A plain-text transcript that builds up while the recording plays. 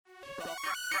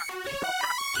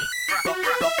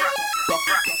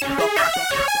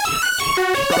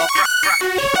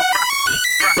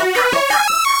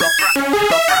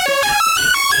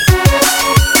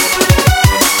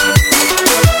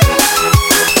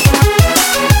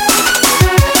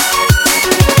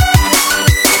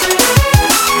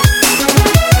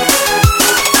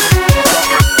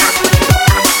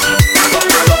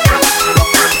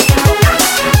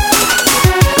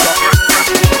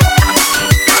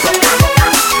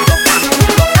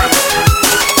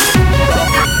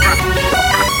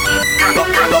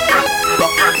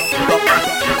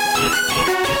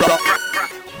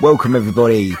Welcome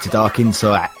everybody to Dark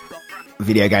Insight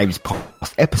Video Games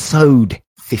Podcast, episode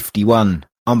 51.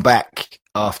 I'm back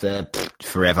after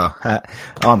forever.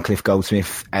 I'm Cliff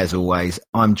Goldsmith, as always.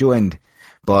 I'm joined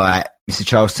by Mr.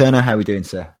 Charles Turner. How are we doing,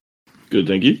 sir? Good,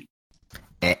 thank you.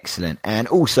 Excellent. And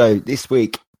also this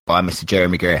week by Mr.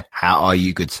 Jeremy Greer. How are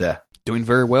you, good sir? Doing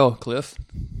very well, Cliff.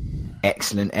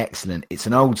 Excellent, excellent. It's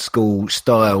an old school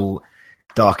style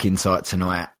Dark Insight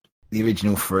tonight. The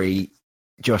original three.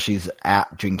 Josh is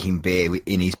out drinking beer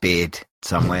in his beard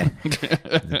somewhere.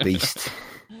 The beast.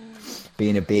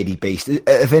 Being a beardy beast.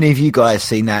 Have any of you guys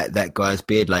seen that guy's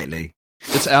beard lately?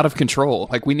 It's out of control.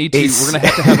 Like, we're going to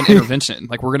have an intervention.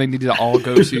 Like, we're going to need to all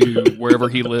go to wherever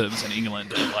he lives in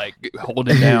England and, like, hold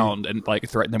him down and, like,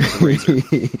 threaten him with a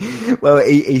razor. Well,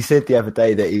 he said the other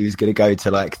day that he was going to go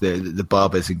to, like, the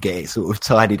barbers and get it sort of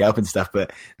tidied up and stuff,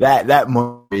 but that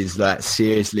more is, like,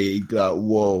 seriously, like,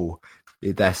 whoa.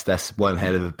 That's one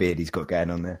hell of a beard he's got going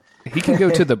on there. He can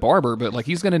go to the barber, but, like,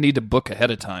 he's going to need to book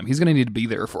ahead of time. He's going to need to be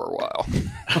there for a while.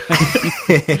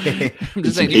 I'm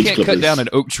just saying, you can't cut down an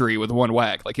oak tree with one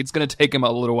whack. Like, it's going to take him a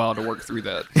little while to work through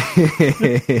that.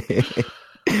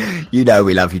 You know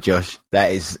we love you, Josh.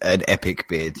 That is an epic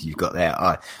beard you've got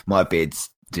there. My beard's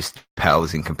just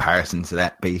pales in comparison to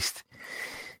that beast.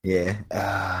 Yeah.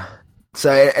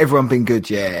 So everyone been good,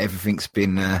 yeah? Everything's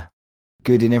been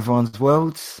good in everyone's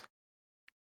worlds?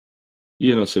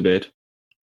 Yeah, not so bad.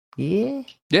 Yeah?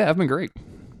 Yeah, I've been great.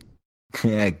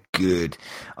 Yeah, good.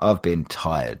 I've been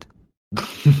tired.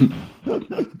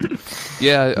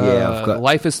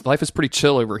 Life is pretty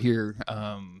chill over here.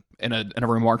 In a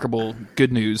remarkable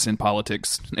good news in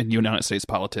politics, in United States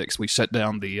politics, we shut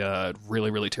down the really,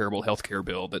 really terrible healthcare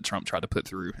bill that Trump tried to put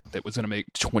through that was going to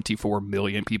make 24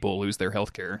 million people lose their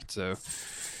healthcare. So,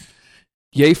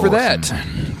 yay for that.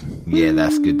 Yeah,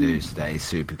 that's good news. That is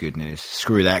super good news.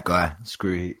 Screw that guy.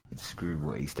 Screw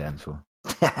what he stands for.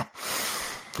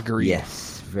 Agreed.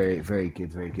 Yes, very, very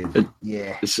good, very good.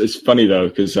 It's funny though,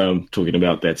 because talking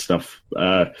about that stuff,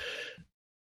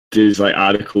 there's like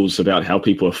articles about how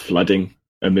people are flooding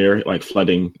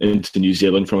flooding into New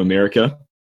Zealand from America.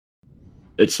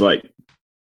 It's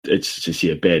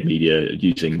just bad media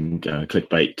using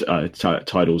clickbait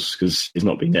titles, because there's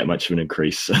not been that much of an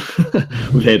increase.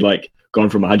 We've had gone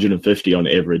from 150 on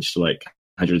average to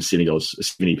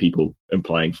 170 people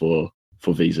applying for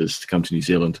visas to come to New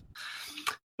Zealand.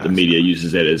 The media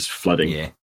uses that as flooding. Yeah.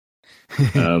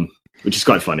 Which is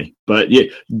quite funny. But yeah,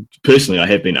 personally, I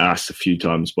have been asked a few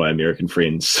times by American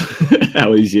friends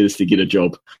how easy it is to get a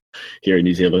job here in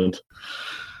New Zealand.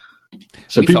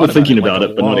 So people are thinking about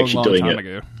it, but not actually doing it.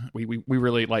 Ago. We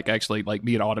really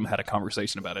me and Autumn had a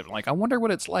conversation about it. I wonder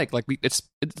what it's like.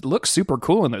 It looks super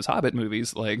cool in those Hobbit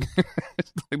movies. Literally,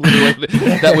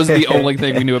 that was the only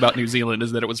thing we knew about New Zealand,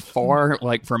 is that it was far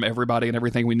from everybody and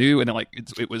everything we knew, and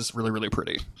it was really, really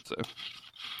pretty. So.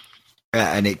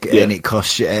 And it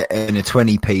costs you, and a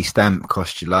 20p stamp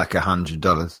costs you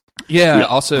 $100. Yeah.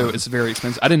 Also, it's very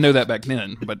expensive. I didn't know that back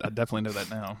then, but I definitely know that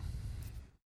now.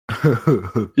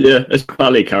 Yeah, it's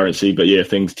partly currency, but yeah,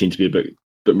 things tend to be a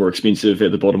bit more expensive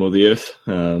at the bottom of the earth.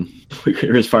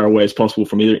 We're as far away as possible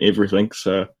from everything,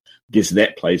 so I guess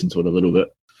that plays into it a little bit.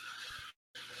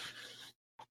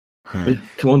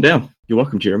 Come on down. You're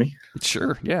welcome, Jeremy.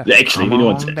 Sure, yeah. Actually,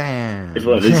 everyone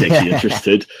is actually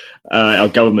interested. Our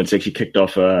government's actually kicked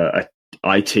off a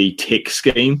IT tech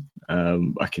scheme.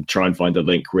 I can try and find a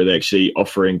link where they're actually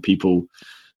offering people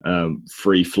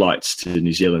free flights to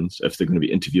New Zealand if they're going to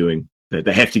be interviewing.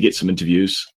 They have to get some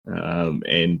interviews,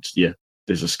 and yeah,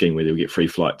 there's a scheme where they'll get free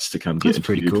flights to come get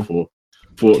interviewed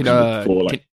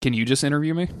Can you just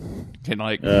interview me? Can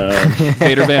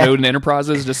Vader Van Oden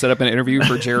Enterprises just set up an interview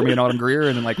for Jeremy and Autumn Greer,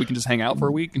 and then we can just hang out for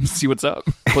a week and see what's up?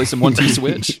 Play some 1-2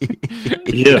 Switch?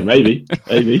 Yeah, maybe.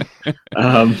 But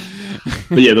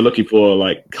yeah, they're looking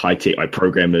for high-tech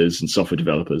programmers and software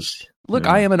developers. Look,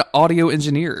 I am an audio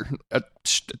engineer,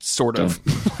 sort of.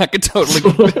 I could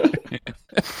totally.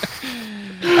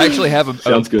 I actually have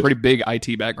a pretty big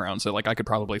IT background, so I could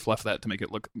probably fluff that to make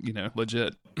it look,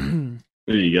 legit.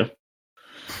 There you go.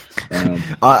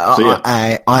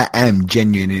 I am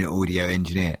genuinely an audio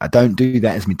engineer. I don't do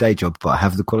that as my day job, but I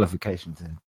have the qualifications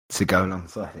to go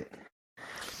alongside it.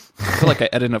 I feel like I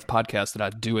edit enough podcasts that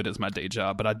I do it as my day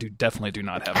job, but I definitely do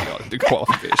not have the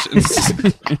qualifications.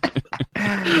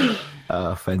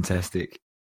 Oh, fantastic.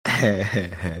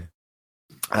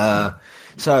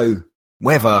 So,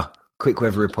 quick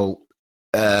weather report.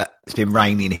 It's been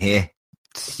raining here.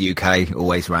 It's UK,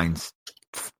 always rains.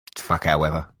 Fuck our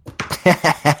weather.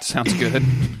 Sounds good.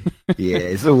 Yeah,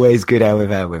 it's always good.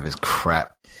 Our weather's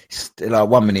crap. It's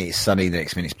 1 minute it's sunny, the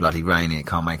next minute it's bloody raining. It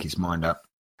can't make its mind up.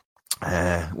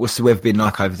 What's the weather been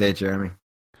like over there, Jeremy?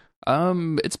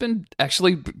 It's been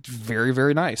actually very,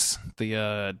 very nice.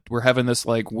 We're having this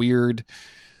like weird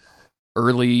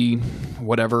early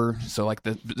whatever, so like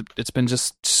it's been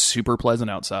just super pleasant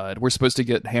outside. We're supposed to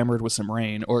get hammered with some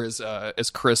rain, or as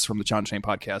Chris from the John Shane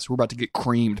podcast, we're about to get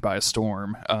creamed by a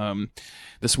storm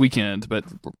this weekend, but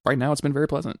right now it's been very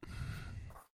pleasant.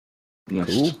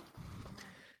 Nice. Cool.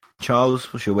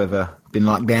 Charles, what's your weather been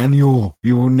like down your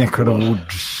neck of the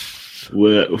woods?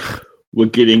 We're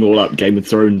getting all up Game of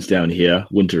Thrones down here.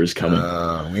 Winter is coming.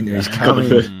 Winter is coming.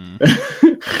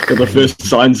 Got the first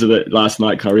signs of it last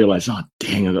night. I realised, oh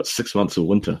dang, I got 6 months of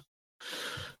winter.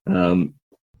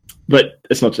 But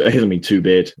it hasn't been too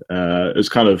bad. It was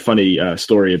kind of a funny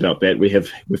story about that.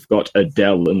 We've got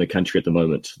Adele in the country at the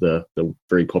moment, the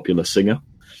very popular singer.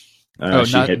 Not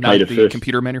the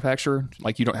computer manufacturer?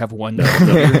 Like you don't have one? No,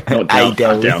 not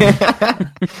Adele.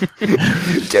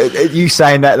 You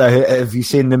saying that though? Have you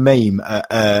seen the meme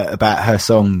about her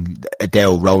song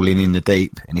Adele rolling in the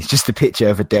deep? And it's just a picture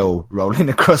of Adele rolling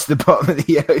across the bottom of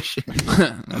the ocean.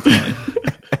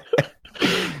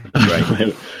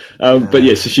 Right. But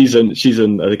yeah, so she's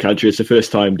in the country. It's the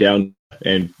first time down,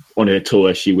 and on her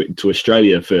tour, she went to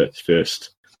Australia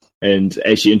first. And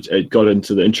as she got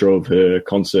into the intro of her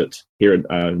concert here in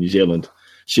New Zealand,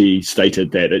 she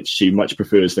stated that she much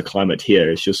prefers the climate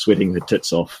here. She was sweating her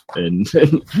tits off in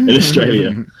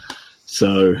Australia.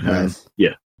 So,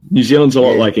 yeah, New Zealand's a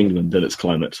lot like England in its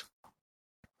climate.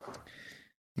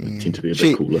 It tend to be a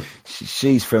bit cooler.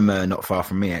 She's from not far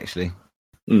from me, actually.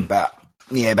 About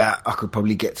I could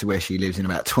probably get to where she lives in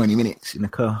about 20 minutes in a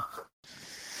car.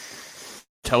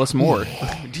 Tell us more.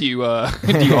 Do you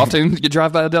often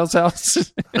drive by Adele's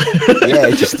house? Yeah,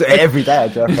 just every day I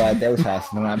drive by Adele's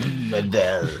house and I'm like,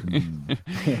 Adele.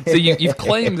 So you've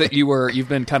claimed that you've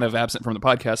been kind of absent from the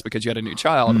podcast because you had a new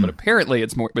child, but apparently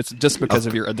it's just because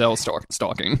of your Adele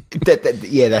stalking.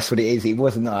 Yeah, that's what it is. It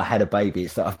wasn't that I had a baby;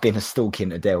 it's that I've been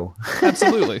stalking Adele.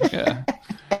 Absolutely, yeah.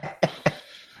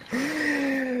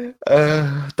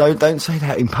 Don't say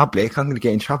that in public. I'm going to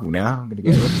get in trouble now. I'm going to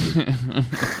get arrested.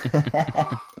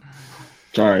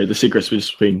 Sorry, the secret's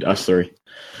between us three.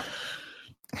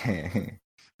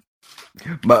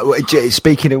 But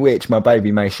speaking of which, my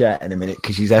baby may shout in a minute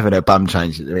because she's having her bum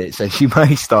changed at the minute, so she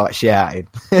may start shouting.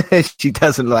 She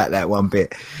doesn't like that one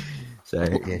bit. So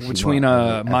yeah, between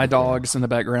my dogs in the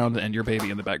background and your baby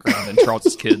in the background and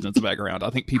Charles's kids in the background, I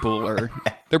think people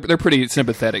they're pretty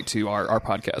sympathetic to our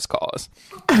podcast cause.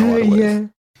 Yeah.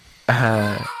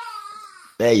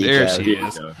 There you go. She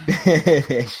is.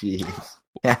 There she is.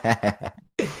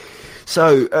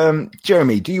 So,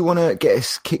 Jeremy, do you want to get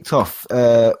us kicked off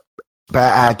about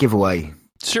our giveaway?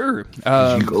 Sure.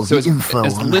 So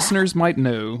as listeners might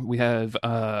know, we have.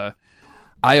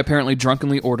 I apparently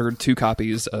drunkenly ordered 2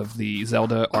 copies of the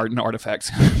Zelda Art and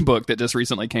Artifacts book that just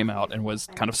recently came out and was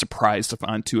kind of surprised to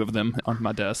find 2 of them on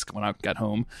my desk when I got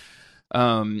home.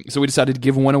 So we decided to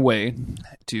give one away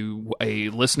to a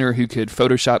listener who could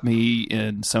Photoshop me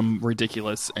in some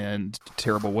ridiculous and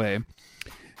terrible way.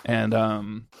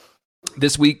 And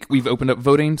this week we've opened up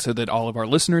voting so that all of our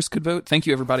listeners could vote. Thank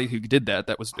you everybody who did that.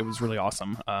 It was really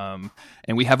awesome. And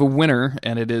we have a winner,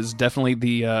 and it is definitely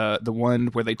the one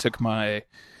where they took my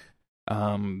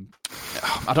I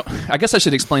guess I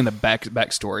should explain the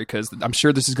backstory because I'm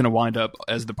sure this is going to wind up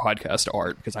as the podcast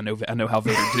art because I know how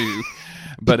Vader do.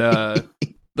 But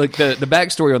like the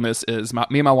backstory on this is me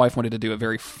and my wife wanted to do a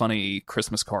very funny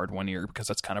Christmas card one year because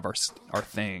that's kind of our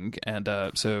thing, and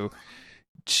so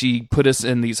she put us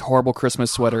in these horrible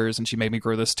Christmas sweaters, and she made me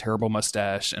grow this terrible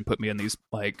mustache and put me in these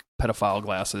like pedophile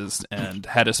glasses and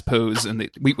had us pose. And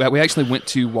we actually went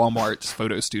to Walmart's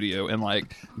photo studio and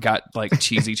like got like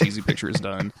cheesy pictures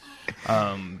done.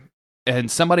 And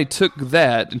somebody took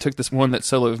that and took this one that's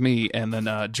solo of me and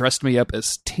then dressed me up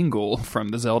as Tingle from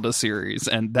the Zelda series.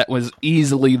 And that was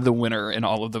easily the winner in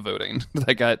all of the voting.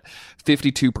 I got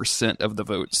 52% of the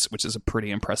votes, which is a pretty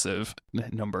impressive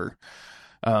number.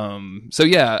 So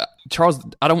yeah, Charles,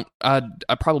 I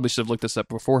probably should have looked this up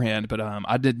beforehand, but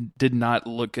I did not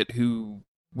look at who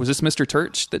was this. Mr.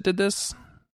 Turch that did this?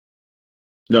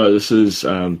 No, this is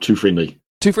Too Friendly.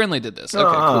 Too Friendly did this.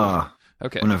 Okay, cool.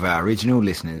 Okay, one of our original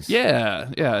listeners.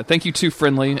 Yeah. Thank you, Too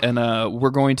Friendly, and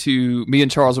me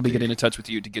and Charles will be getting in touch with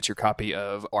you to get your copy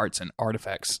of Art and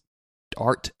Artifacts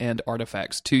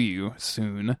to you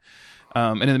soon.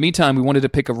 And in the meantime, we wanted to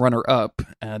pick a runner-up,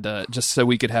 and just so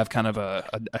we could have kind of a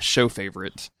show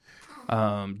favorite.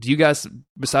 Do you guys,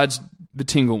 besides the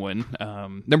Tingle one,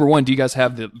 number one, do you guys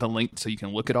have the link so you can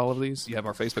look at all of these? You have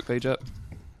our Facebook page up?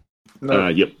 No.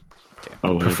 Yep.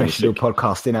 Okay. Professional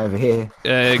podcasting over here.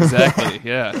 Exactly,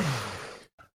 yeah.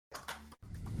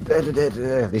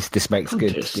 This makes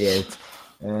good. Contest. Yeah.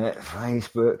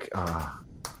 Facebook. Oh,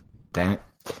 damn it.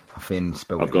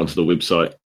 I've gone to the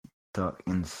website. Dark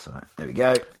Insight. There we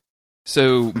go.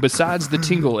 So, besides the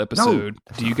Tingle episode,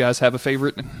 do you guys have a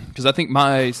favorite? Because I think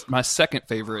my second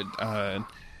favorite,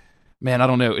 man, I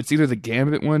don't know. It's either the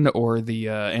Gambit one or the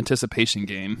Anticipation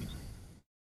game.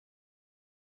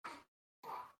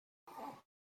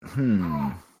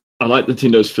 I like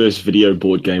Nintendo's first video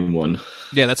board game one.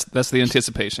 Yeah, that's the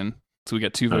Anticipation. So we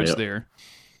got 2 votes there.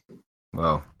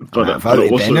 Well, But I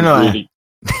voted also then, didn't I? really,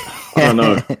 I don't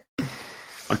know.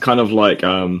 I kind of like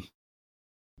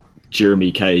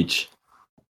Jeremy Cage.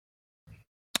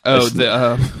 Oh,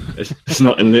 It's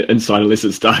not Inside unless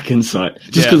it's Dark Insight.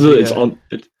 Just because it's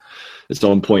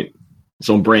on point. It's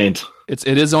on brand. It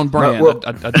is on brand. Well,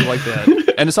 I do like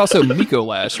that. And it's also Miko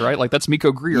Lash, right? Like that's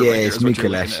Miko Greer. Yeah, right it's Miko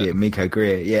Lash. Yeah, Miko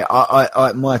Greer. Yeah,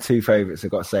 I my 2 favourites,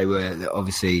 I've got to say, were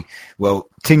obviously, well,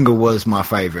 Tingle was my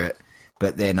favourite,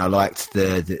 but then I liked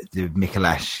the Miko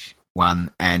Lash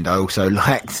one, and I also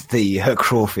liked the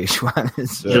Crawfish one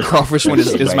as well. The Crawfish one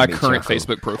is my current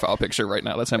Facebook profile picture right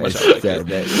now. That's how much I like it.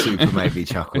 That super made me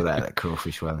chuckle. That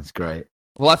Crawfish one is great.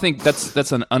 Well, I think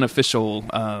that's an unofficial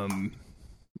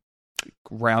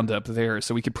roundup there,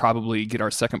 so we could probably get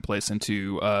our second place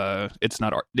into it's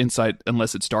not Insight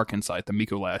unless it's Dark Insight, the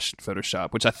Miko Lash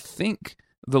Photoshop, which I think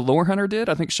the Lore Hunter did.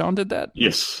 I think Sean did that.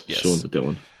 Yes. Sean did that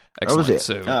one. Excellent. Was it?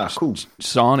 So, cool.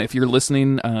 Sean, if you're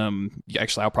listening,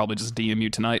 actually, I'll probably just DM you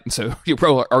tonight, so you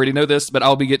probably already know this, but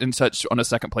I'll be getting in touch on a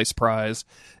second place prize.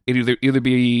 It'll either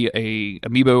be a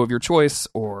amiibo of your choice,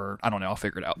 or I don't know. I'll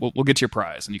figure it out. We'll get you a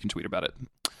prize, and you can tweet about it.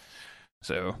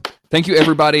 So, thank you,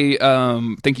 everybody.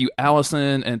 Thank you,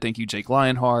 Allison, and thank you, Jake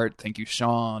Lionheart. Thank you,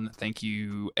 Sean. Thank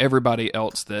you, everybody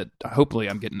else that hopefully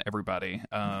I'm getting everybody.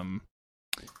 I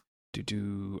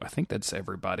think that's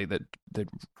everybody that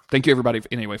thank you everybody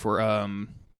anyway for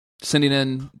sending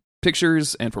in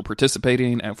pictures and for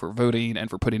participating and for voting and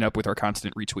for putting up with our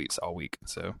constant retweets all week.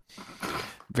 So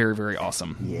very, very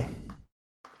awesome. Yeah.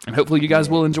 And hopefully you guys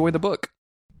will enjoy the book.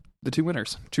 The 2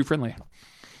 winners. Too friendly.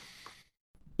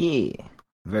 Yeah.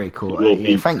 Very cool.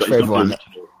 Well, thanks for everyone.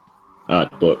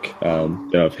 Art book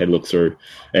that I've had a look through,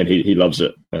 and he loves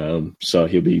it. So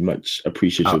he'll be much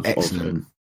appreciative of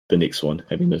the next one,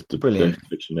 having the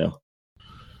fiction now.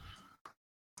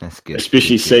 That's good.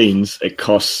 Especially scenes, it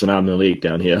costs an arm and a leg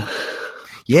down here.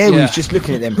 Yeah, we was just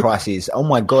looking at them prices. Oh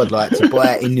my god, like to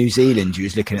buy it in New Zealand, you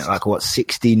was looking at like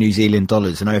 60 New Zealand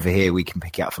dollars, and over here we can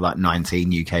pick it up for like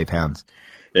 19 UK pounds.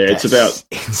 Yeah, it's about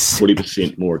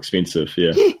 40% more expensive.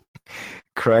 Yeah,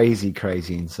 crazy,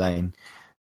 insane.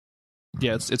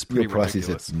 Yeah, it's pretty prices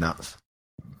ridiculous. Are nuts.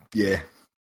 Yeah,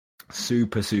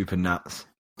 super nuts.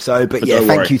 So, but yeah,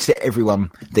 thank you to everyone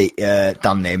that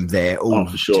done them. They're all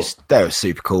for sure. They were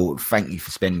super cool. Thank you for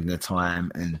spending the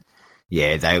time, and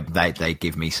yeah, they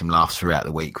give me some laughs throughout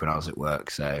the week when I was at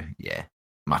work. So yeah,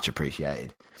 much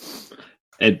appreciated.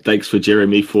 And thanks for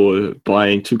Jeremy for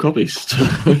buying 2 copies.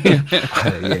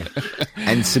 Yeah,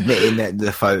 and submitting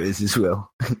the photos as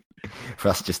well for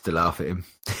us just to laugh at him.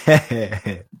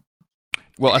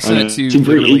 Well, I sent it to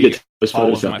literally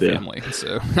all of my family,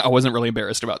 so I wasn't really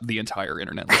embarrassed about the entire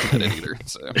internet looking at it either.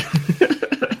 So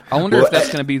I wonder if that's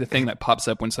going to be the thing that pops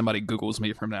up when somebody Googles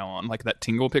me from now on, like that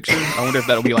Tingle picture. I wonder if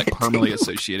that'll be like permanently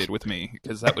associated with me,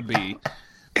 because that would be,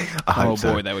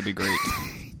 that would be great.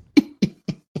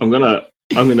 I'm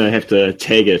gonna have to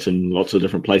tag it in lots of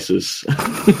different places.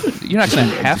 You're not going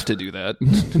to have to do that.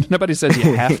 Nobody says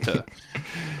you have to.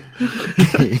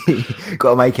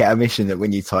 Got to make it a mission that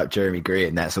when you type Jeremy Greer,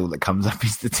 and that's all that comes up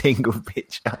is the Tingle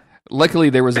picture. Luckily,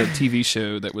 there was a TV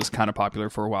show that was kind of popular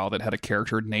for a while that had a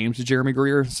character named Jeremy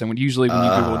Greer. So when you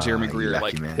Google Jeremy Greer,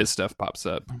 like his stuff pops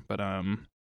up. But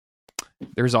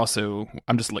there's also,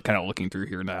 I'm just kind of looking through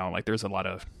here now. Like there's a lot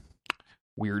of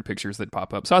weird pictures that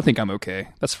pop up. So I think I'm okay.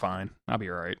 That's fine. I'll be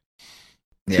all right.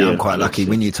 Yeah, I'm quite lucky.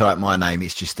 When you type my name,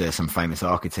 it's just some famous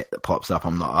architect that pops up.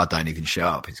 I don't even show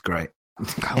up. It's great.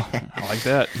 I like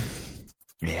that.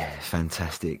 Yeah,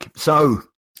 fantastic. So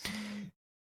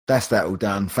that's that all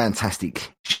done.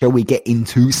 Fantastic. Shall we get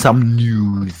into some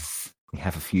news? We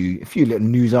have a few little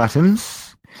news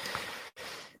items.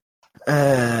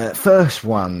 First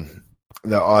one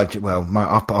that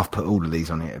I've put all of these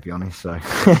on here, to be honest. So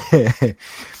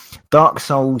Dark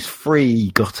Souls 3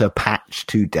 got a patch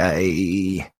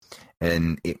today,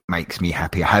 and it makes me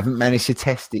happy. I haven't managed to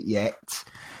test it yet.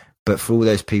 But for all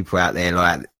those people out there,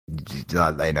 like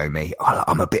they know me,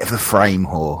 I'm a bit of a frame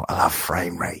whore. I love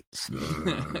frame rates.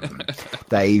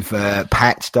 They've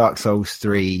patched Dark Souls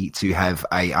 3 to have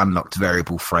a unlocked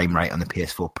variable frame rate on the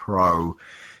PS4 Pro.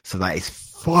 So that is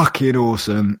fucking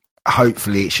awesome.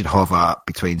 hopefully it should hover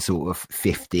between sort of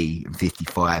 50 and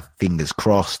 55, fingers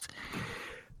crossed.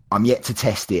 I'm yet to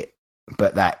test it,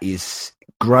 but that is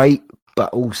great,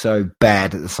 but also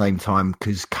bad at the same time,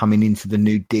 because coming into the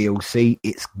new DLC,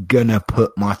 it's gonna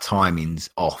put my timings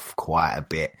off quite a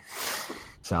bit.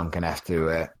 So I'm gonna have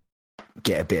to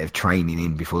get a bit of training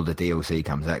in before the DLC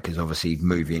comes out, because obviously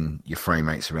moving your frame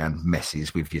rates around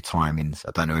messes with your timings.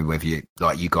 I don't know whether you,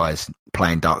 like you guys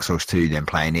playing Dark Souls 2, then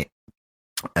playing it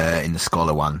in the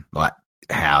Scholar one, like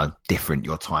how different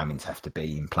your timings have to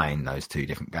be in playing those two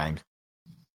different games.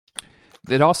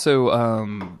 It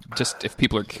also, just if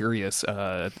people are curious,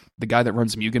 the guy that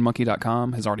runs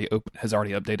MugenMonkey.com has already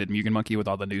updated Mugen Monkey with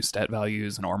all the new stat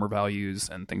values and armor values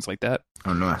and things like that.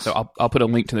 Oh, nice. So I'll put a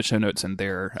link to the show notes in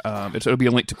there. It'll be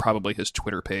a link to probably his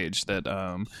Twitter page that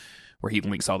where he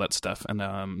links all that stuff.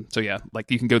 And so yeah, like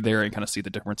you can go there and kind of see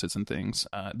the differences and things.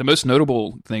 The most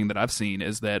notable thing that I've seen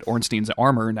is that Ornstein's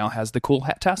armor now has the cool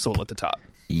hat tassel at the top.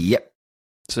 Yep.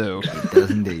 So it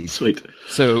does indeed. Sweet.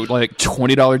 So like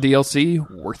 $20 DLC,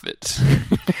 worth it.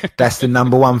 That's the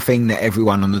number one thing that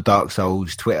everyone on the Dark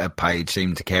Souls Twitter page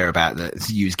seemed to care about, that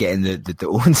you was getting the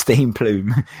Ornstein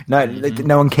plume.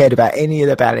 No one cared about any of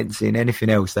the balancing, anything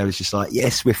else. They was just like,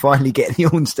 yes, we're finally getting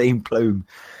the Ornstein plume.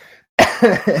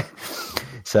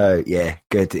 So yeah,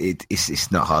 good. It's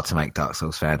not hard to make Dark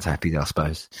Souls fans happy, I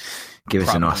suppose. Give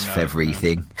us a nice feathery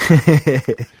thing.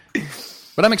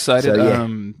 But I'm excited.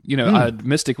 So,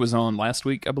 Mystic was on last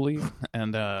week, I believe,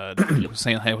 and he was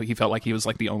saying how he felt like he was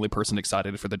like the only person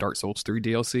excited for the Dark Souls 3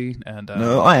 DLC. And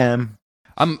no, I am.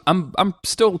 I'm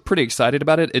still pretty excited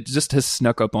about it. It just has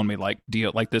snuck up on me like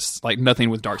nothing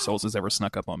with Dark Souls has ever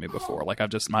snuck up on me before. Like I've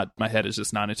just my head is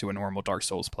just not into a normal Dark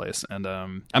Souls place, and I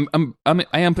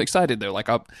am excited though. Like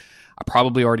I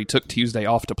probably already took Tuesday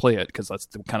off to play it, because that's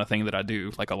the kind of thing that I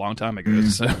do like a long time ago.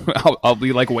 So I'll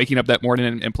be like waking up that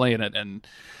morning and playing it, and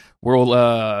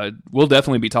we'll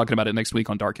definitely be talking about it next week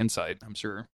on Dark Insight, I'm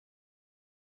sure.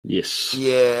 Yes.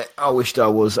 Yeah, I wished I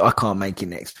was. I can't make it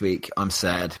next week. I'm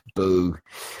sad. Boo.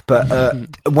 But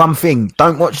one thing,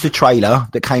 don't watch the trailer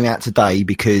that came out today,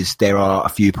 because there are a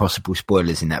few possible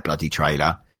spoilers in that bloody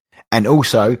trailer. And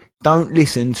also, don't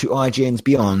listen to IGN's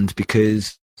Beyond,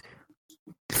 because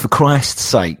for Christ's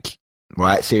sake,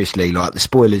 right, seriously, like the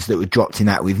spoilers that were dropped in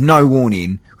that with no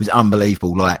warning was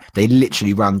unbelievable. Like they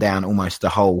literally run down almost the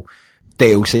whole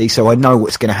DLC, so I know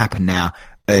what's going to happen now,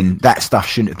 and that stuff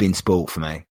shouldn't have been spoiled for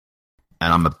me.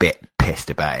 And I'm a bit pissed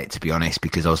about it, to be honest,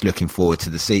 because I was looking forward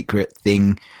to the secret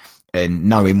thing and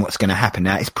knowing what's going to happen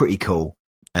now. It's pretty cool.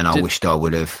 And I wished I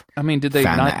would have. I mean, did they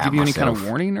not give you any kind of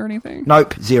warning or anything?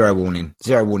 Nope, zero warning.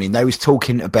 Zero warning. They was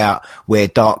talking about where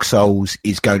Dark Souls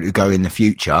is going to go in the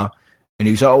future. And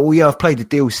he was like, oh yeah, I've played the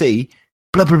DLC.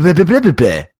 Blah, blah, blah, blah, blah, blah,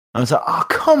 blah. I was like, oh,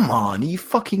 come on. Are you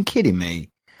fucking kidding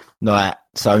me? Like,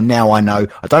 so now I know.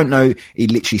 I don't know. He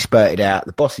literally spurted out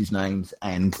the bosses' names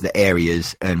and the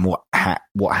areas and what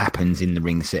happens in the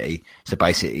Ring City. So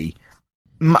basically,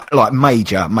 like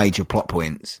major plot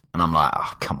points. And I'm like,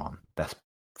 oh, come on. That's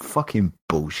fucking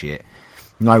bullshit.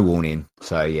 No warning.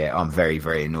 So yeah, I'm very,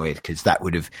 very annoyed, because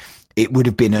it would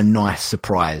have been a nice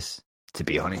surprise, to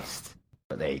be honest.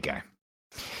 But there you go.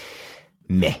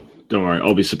 Meh. Don't worry,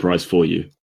 I'll be surprised for you.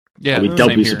 Yeah, I'll be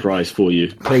doubly surprised for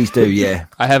you. Please do, yeah.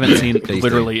 I haven't seen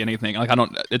literally anything. Like I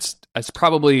don't. It's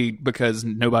probably because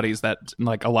nobody's that,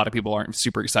 like, a lot of people aren't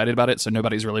super excited about it, so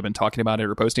nobody's really been talking about it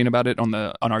or posting about it on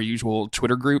our usual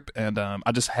Twitter group, and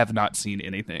I just have not seen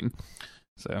anything.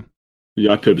 So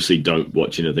yeah, I purposely don't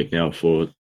watch anything now for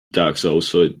Dark Souls,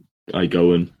 so I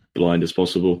go in blind as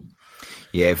possible.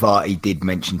 Yeah, Varty did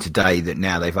mention today that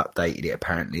now they've updated it.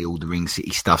 Apparently all the Ring City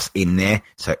stuff's in there,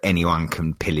 so anyone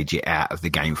can pillage it out of the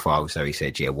game file. So he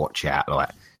said, yeah, watch out,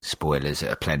 like spoilers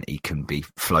that are plenty can be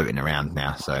floating around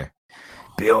now, so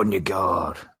be on your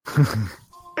guard.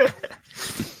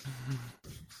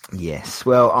 Yes,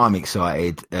 well, I'm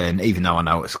excited, and even though I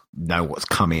know what's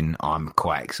coming, I'm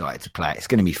quite excited to play it. It's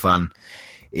going to be fun.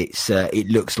 It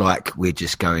looks like we're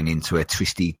just going into a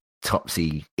twisty,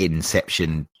 topsy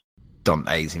Inception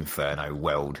Dante's Inferno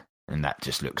world, and that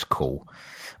just looks cool,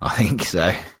 I think.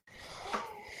 So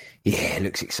yeah, it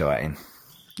looks exciting.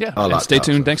 Yeah, and stay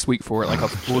tuned next week for it. Like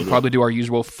we'll probably do our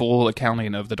usual full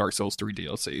accounting of the Dark Souls 3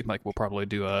 DLC. Like we'll probably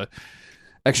do a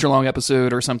extra long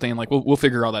episode or something. Like we'll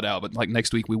figure all that out, but like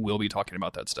next week we will be talking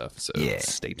about that stuff, so yeah,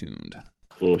 stay tuned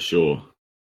for sure.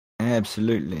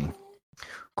 Absolutely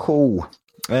cool.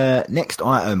 Next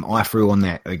item I threw on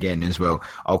there again as well.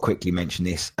 I'll quickly mention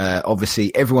this.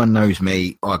 Obviously, everyone knows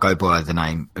me. I go by the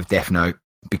name of Death Note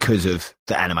because of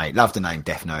the anime. Love the name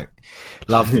Death Note.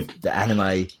 Love the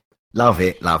anime. Love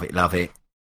it.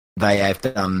 they have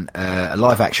done a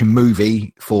live action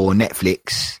movie for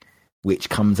Netflix, which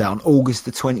comes out on August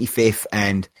the 25th.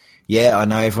 And yeah, I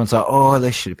know everyone's like, oh,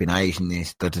 there should have been Asian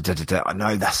this. Da, da, da, da, da. I know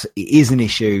it is an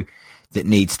issue that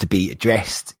needs to be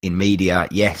addressed in media,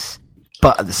 yes.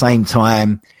 But at the same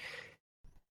time,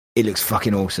 it looks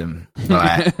fucking awesome.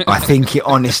 Like, I think it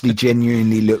honestly,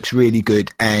 genuinely looks really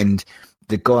good. And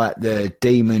the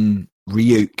demon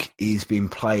Ryuk is being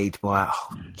played by,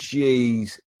 I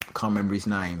can't remember his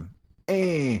name.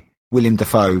 William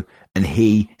Dafoe. And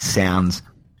he sounds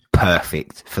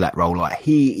perfect for that role. Like,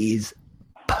 he is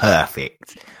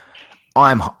perfect.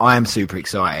 I'm super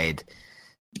excited.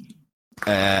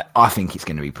 I think it's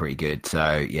going to be pretty good.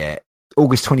 So yeah,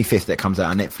 August 25th that comes out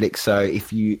on Netflix. So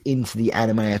if you into the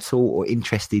anime at all or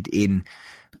interested in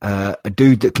a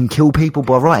dude that can kill people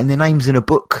by writing their names in a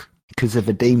book because of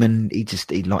a demon, he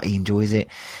enjoys it.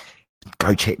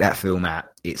 Go check that film out.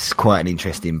 It's quite an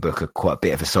interesting book, quite a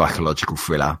bit of a psychological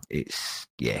thriller.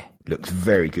 Looks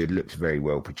very good, looks very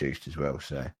well produced as well.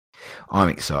 So I'm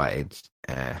excited.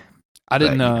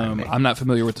 I'm not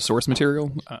familiar with the source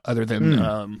material other than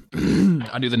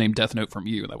I knew the name Death Note from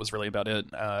you. That was really about it.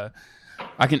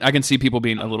 I can see people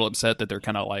being a little upset that they're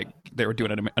kind of like they were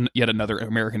doing yet another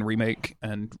American remake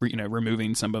and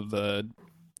removing some of the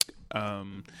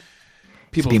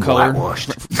people of color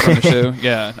from the show.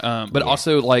 Yeah, but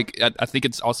also like I think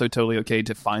it's also totally okay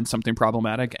to find something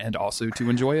problematic and also to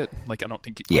enjoy it. Like I don't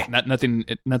think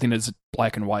nothing is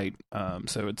black and white.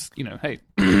 So it's hey,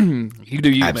 you do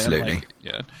you, absolutely, man. Like,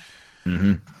 yeah.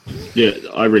 Mm-hmm. Yeah,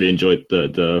 I really enjoyed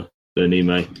the anime.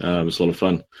 It was a lot of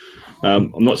fun.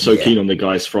 I'm not so keen on the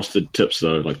guy's frosted tips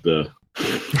though, like the.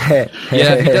 Yeah,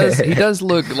 he does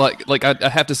look like I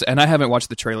have to say, and I haven't watched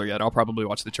the trailer yet. I'll probably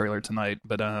watch the trailer tonight,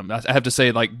 but I have to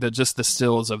say, like just the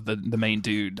stills of the main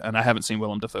dude, and I haven't seen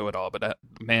Willem Dafoe at all, but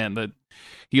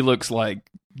he looks like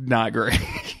not great.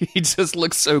 He just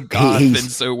looks so goth and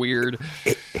so weird.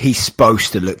 He's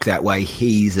supposed to look that way.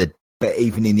 But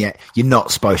even in the you're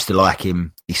not supposed to like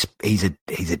him. He's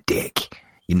a dick.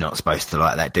 You're not supposed to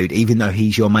like that dude, even though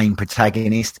he's your main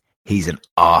protagonist. He's an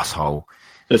asshole.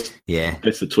 That's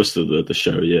the twist of the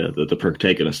show. Yeah, the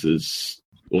protagonist is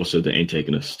also the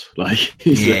antagonist. Like,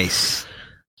 yes,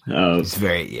 it's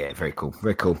very cool,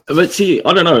 very cool. But see,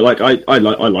 I don't know. Like, I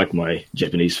like my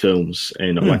Japanese films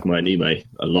and I like my anime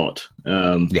a lot.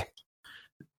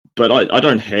 But I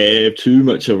don't have too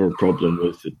much of a problem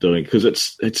with it doing because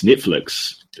it's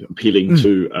Netflix appealing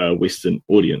to a Western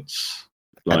audience.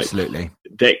 Like, absolutely,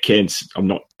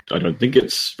 I don't think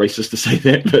it's racist to say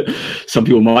that, but some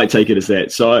people might take it as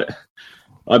that. So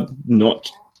I'm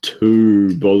not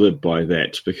too bothered by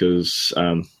that because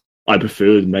I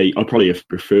probably have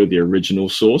preferred the original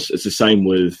source. It's the same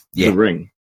with The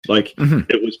Ring. Like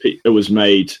it was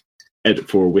made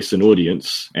for a Western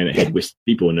audience and it had Western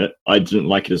people in it. I didn't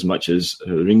like it as much as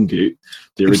Ringu.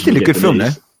 It was still a good film, though.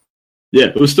 Yeah,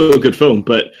 it was still a good film,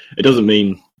 but it doesn't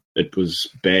mean it was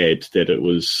bad that it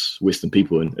was Western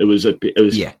people, and it was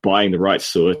buying the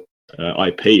rights to it,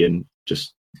 IP, and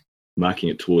just marking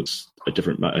it towards a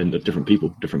different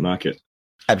people, different market.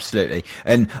 Absolutely,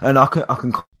 and I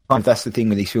can that's the thing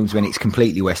with these films when it's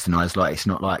completely westernized. Like it's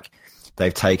not like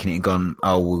they've taken it and gone,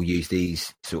 oh, we'll use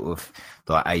these sort of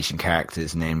like Asian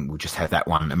characters, and then we'll just have that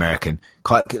one American.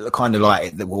 Kind of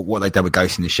like what they done with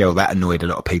Ghost in the Shell. That annoyed a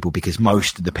lot of people because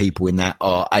most of the people in that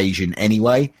are Asian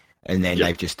anyway. And then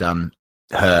they've just done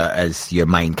her as your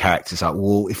main character. It's like,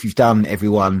 well, if you've done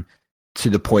everyone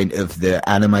to the point of the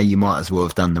anime, you might as well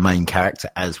have done the main character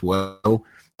as well.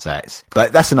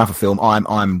 But that's another film.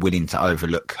 I'm willing to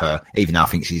overlook her, even though I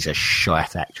think she's a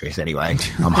shite actress anyway.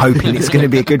 I'm hoping it's going to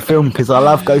be a good film because I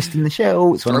love Ghost in the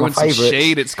Shell. It's one of my favourites. Throwing some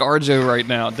shade at ScarJo right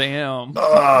now. Damn.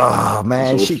 Oh,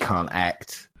 man, she can't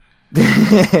act.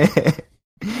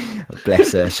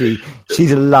 Bless her.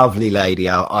 She's a lovely lady.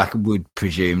 I would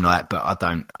presume, but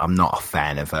I'm not a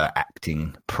fan of her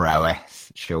acting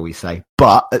prowess, shall we say?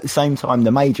 But at the same time,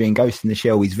 the Major in Ghost in the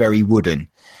Shell is very wooden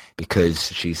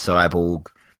because she's cyborg,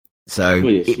 so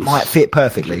it might fit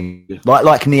perfectly.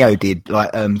 Like Neo did,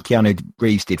 like Keanu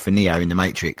Reeves did for Neo in The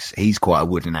Matrix. He's quite a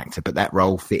wooden actor, but that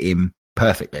role fit him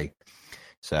perfectly.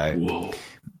 So.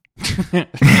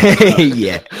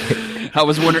 Yeah. I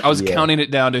was wondering. I was counting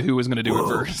it down to who was going to do it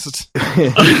first.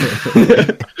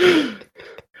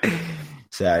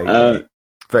 So,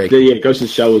 very cool. Yeah, Ghost in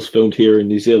the Shell was filmed here in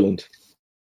New Zealand.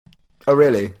 Oh,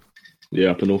 really?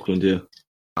 Yeah, up in Auckland. Yeah.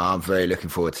 I'm very looking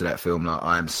forward to that film. Like,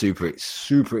 I'm super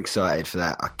excited for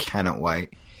that. I cannot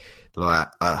wait. Like,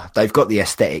 they've got the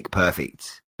aesthetic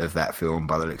perfect of that film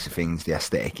by the looks of things. The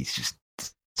aesthetic is just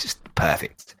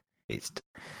perfect.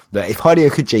 But if Hideo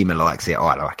Kojima likes it,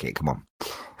 I like it. Come on.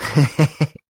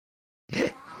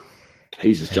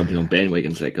 He's just jumping on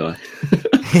bandwagons, that guy.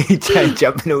 He's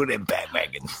jumping on them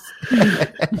bandwagons.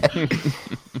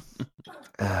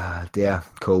 Dear,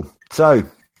 cool. So,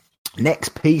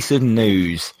 next piece of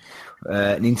news.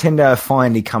 Nintendo have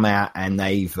finally come out and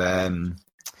they've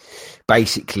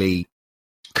basically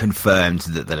confirmed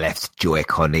that the left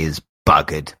Joy-Con is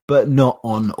buggered, but not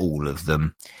on all of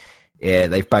them. Yeah,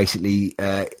 they've basically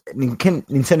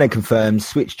Nintendo confirms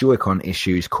Switch Joy-Con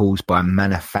issues caused by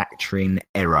manufacturing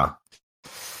error.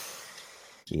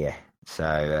 Yeah,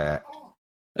 so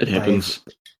it happens.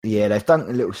 They've done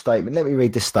a little statement. Let me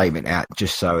read the statement out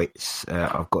just so it's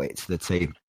I've got it to the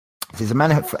team. It says a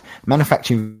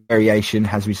manufacturing variation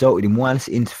has resulted in wireless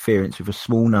interference with a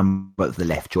small number of the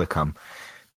left Joy-Con.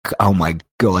 Oh my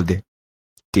god!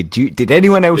 Did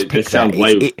anyone else pick that?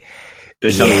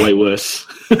 They sound way worse.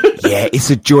 Yeah, it's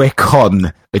a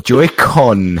Joy-Con. A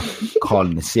Joy-Con.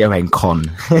 C-O-N,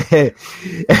 con. There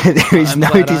is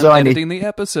no design... editing the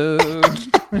episode.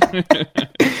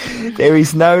 There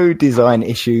is no design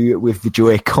issue with the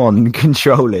Joy-Con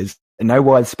controllers. No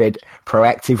widespread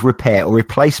proactive repair or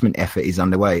replacement effort is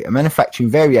underway. A manufacturing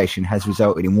variation has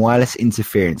resulted in wireless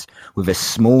interference with a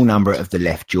small number of the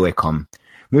left Joy-Con.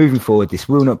 Moving forward, this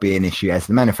will not be an issue as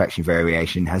the manufacturing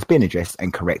variation has been addressed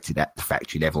and corrected at the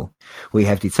factory level. We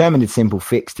have determined a simple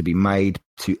fix to be made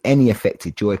to any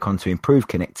affected Joy-Con to improve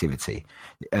connectivity.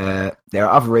 There are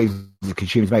other reasons that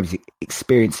consumers may be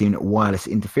experiencing wireless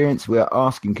interference. We are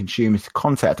asking consumers to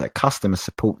contact our customer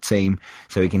support team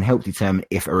so we can help determine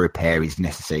if a repair is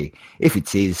necessary. If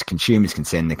it is, consumers can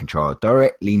send the controller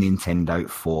directly Nintendo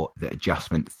for the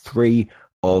adjustment free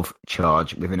of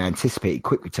charge with an anticipated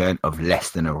quick return of less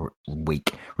than a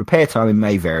week. Repair timing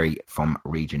may vary from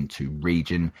region to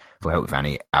region. For help with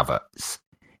any other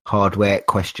hardware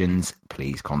questions,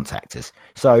 please contact us.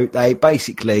 So they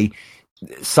basically,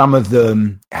 some of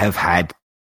them have had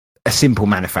a simple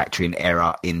manufacturing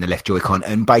error in the left Joy-Con,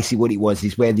 and basically what it was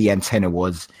is where the antenna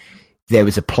was, there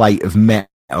was a plate of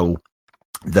metal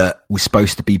that was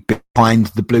supposed to be behind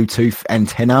the Bluetooth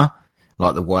antenna,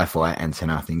 like the Wi-Fi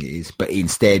antenna, I think it is. But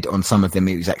instead, on some of them,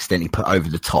 it was accidentally put over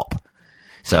the top.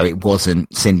 So it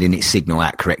wasn't sending its signal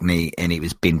out correctly, and it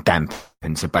was being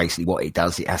dampened. So basically what it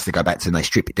does, it has to go back to, and they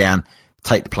strip it down,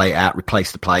 take the plate out,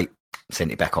 replace the plate,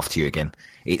 send it back off to you again.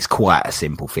 It's quite a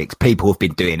simple fix. People have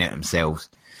been doing it themselves.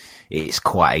 It's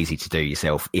quite easy to do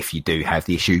yourself if you do have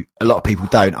the issue. A lot of people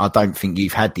don't. I don't think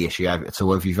you've had the issue at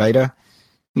all, have you, Vader?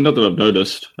 Not that I've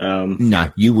noticed. No,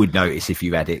 you would notice if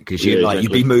you had it, because exactly.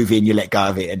 You'd be moving, you let go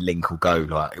of it, and Link will go,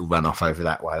 like, he'll run off over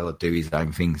that way or do his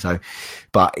own thing. So,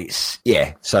 but it's,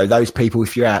 yeah. So those people,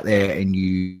 if you're out there and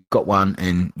you got one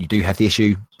and you do have the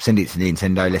issue, send it to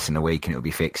Nintendo, less than a week and it'll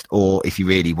be fixed. Or if you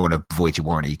really want to avoid your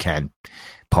warranty, you can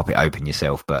pop it open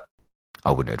yourself, but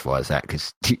I wouldn't advise that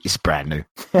because it's brand new.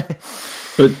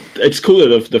 But it's cool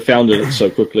that they found it so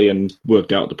quickly and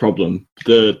worked out the problem.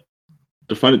 The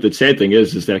sad thing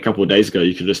is that a couple of days ago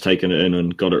you could have just taken it in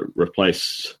and got it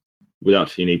replaced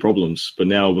without any problems. But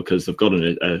now, because they've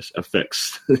gotten a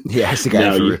fix, yeah, it has to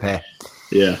go for repair.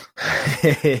 Yeah,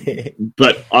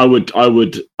 but I would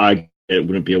it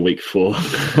wouldn't be a week for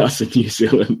us in New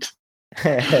Zealand,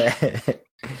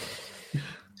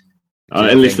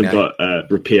 unless they've got a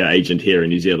repair agent here in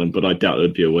New Zealand. But I doubt it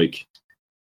would be a week.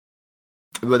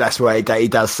 Well, that's right. He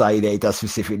does say that. He does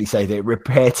specifically say that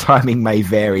repair timing may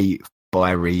vary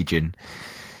by region,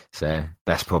 so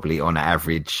that's probably on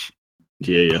average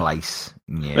place.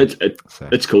 Yeah,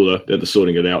 it's cool though that they're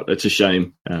sorting it out. It's a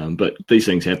shame, but these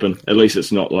things happen. At least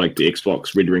it's not like the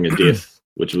Xbox Red Ring of Death,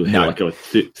 which was like a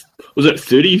was it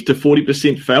 30 to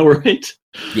 40% fail rate?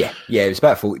 Yeah, it was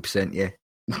about 40%. Yeah,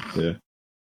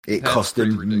 it cost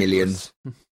them millions.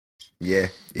 Yeah,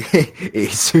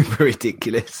 it's super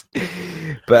ridiculous.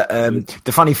 But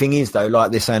the funny thing is, though,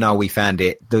 like they're saying, "Oh, we found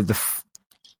it."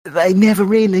 They never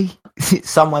really.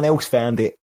 Someone else found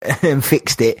it and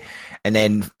fixed it, and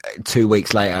then 2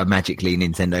 weeks later, magically,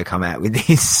 Nintendo come out with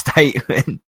this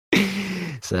statement.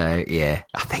 So yeah,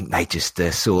 I think they just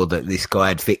saw that this guy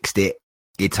had fixed it.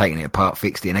 He'd taken it apart,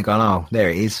 fixed it, and they're going, "Oh, there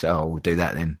it is. Oh, we'll do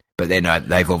that then." But then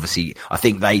they've obviously, I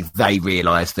think they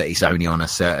realised that it's only on a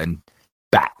certain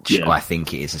batch. Yeah. I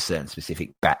think it is a certain specific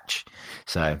batch.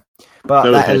 So,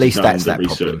 but at least that's that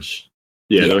problem.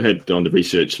 Yeah, they had done the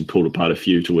research and pulled apart a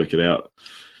few to work it out.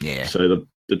 Yeah. So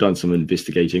they've done some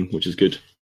investigating, which is good.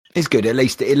 It's good. At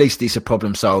least it's a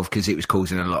problem solved, because it was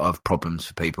causing a lot of problems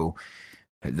for people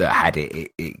that had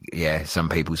it. Yeah, some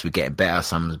people's were getting better,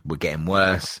 some were getting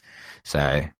worse.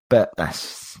 So, but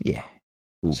that's, yeah.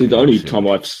 See, the only time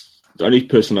I've the only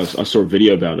person I saw a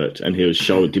video about it, and he was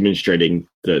demonstrating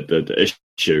the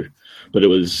issue, but it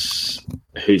was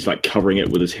he's like covering it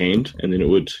with his hand, and then it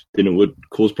would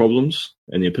cause problems,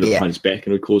 and then put it behind his back, and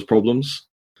it would cause problems.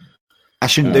 I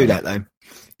shouldn't do that though.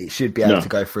 It should be able to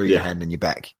go through your hand and your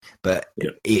back, but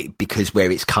because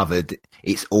where it's covered,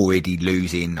 it's already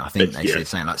losing. I think they said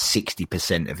something like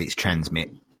 60% of its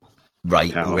transmit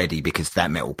rate already because of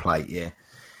that metal plate. Yeah.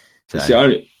 So see,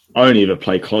 I only ever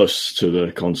play close to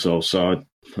the console, so I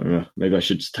don't know, maybe I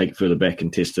should just take it further back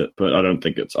and test it. But I don't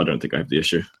think I have the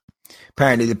issue.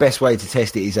 Apparently, the best way to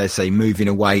test it is, as I say, moving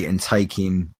away and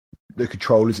taking the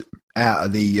controllers out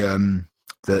of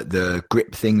the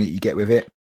grip thing that you get with it.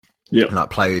 Yeah, and like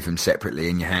play with them separately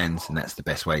in your hands, and that's the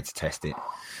best way to test it.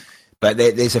 But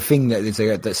there's a thing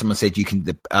that someone said you can.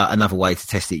 Another way to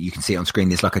test it, you can see it on screen.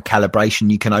 There's like a calibration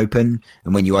you can open,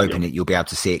 and when you open it, you'll be able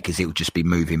to see it because it will just be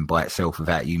moving by itself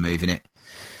without you moving it.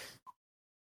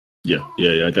 Yeah.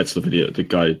 That's the video.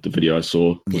 The video I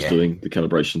saw was doing the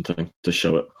calibration thing to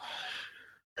show it.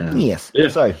 Yes. Yeah.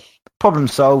 So problem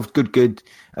solved. Good.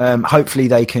 Hopefully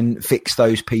they can fix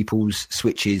those people's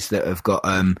switches that have got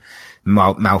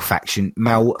malfunctioning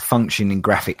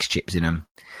graphics chips in them.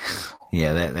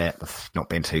 Yeah, that's not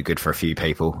been too good for a few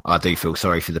people. I do feel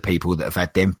sorry for the people that have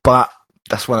had them, but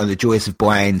that's one of the joys of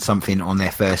buying something on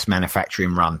their first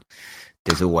manufacturing run.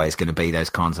 There's always going to be those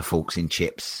kinds of faults in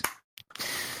chips.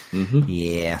 Mm-hmm.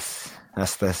 Yes,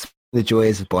 that's the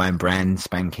joys of buying brand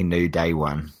spanking new day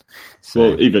one.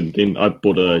 So, well, even then,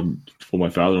 for my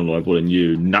father-in-law, I bought a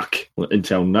new NUC,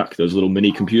 Intel NUC, those little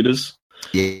mini computers.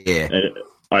 Yeah. And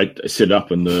I set it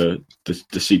up and the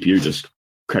CPU just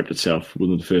crapped itself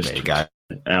within the first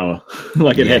hour.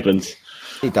 It happens.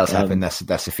 It does happen. That's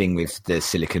the thing with the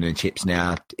silicon and chips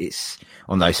now. It's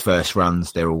on those first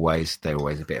runs. They're always they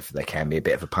can be a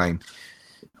bit of a pain.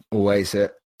 Always,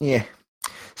 yeah.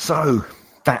 So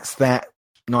that's that.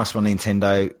 Nice one,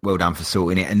 Nintendo. Well done for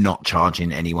sorting it and not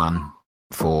charging anyone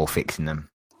for fixing them.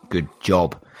 Good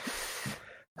job.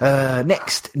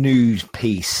 Next news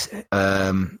piece.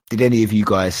 Did any of you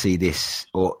guys see this,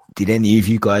 or did any of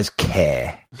you guys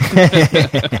care?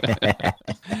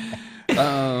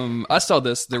 I saw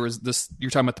this. There was this. You're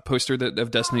talking about the poster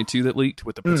of Destiny 2 that leaked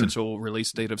with the potential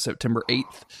release date of September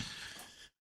 8th.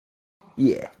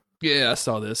 Yeah. Yeah, I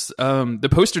saw this. The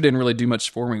poster didn't really do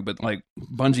much for me, but like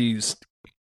Bungie's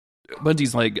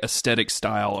like aesthetic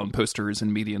style on posters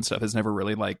and media and stuff has never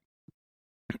really like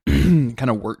kind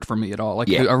of worked for me at all.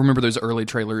 Like I remember those early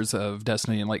trailers of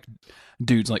Destiny and like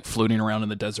dudes like floating around in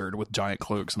the desert with giant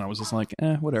cloaks, and I was just like,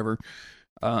 whatever.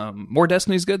 More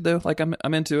Destiny's good though. Like I'm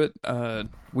into it.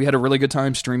 We had a really good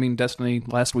time streaming Destiny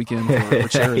last weekend for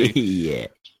charity.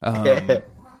 Yeah.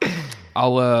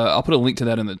 I'll put a link to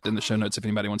that in the show notes if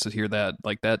anybody wants to hear that.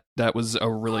 Like that was a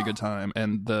really good time,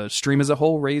 and the stream as a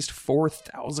whole raised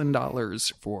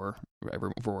 $4,000 for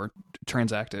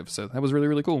Transactive. So that was really,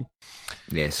 really cool.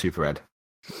 Yeah, super rad.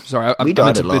 Sorry, I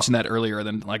meant to mention that earlier.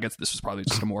 Then I guess this was probably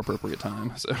just a more appropriate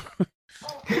time. So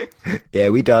yeah,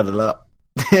 we died a lot.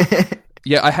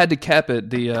 Yeah, I had to cap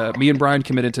it. Me and Brian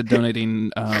committed to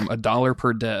donating $1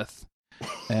 per death.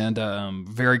 And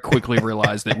very quickly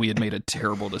realized that we had made a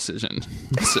terrible decision.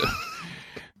 So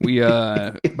we,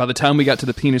 by the time we got to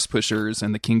the penis pushers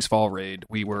and the King's Fall raid,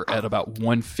 we were at about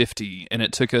 150, and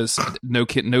it took us no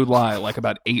lie, like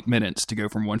about 8 minutes to go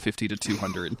from 150 to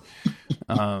 200.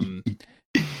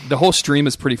 The whole stream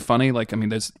is pretty funny. Like, I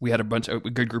mean, we had a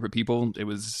good group of people. It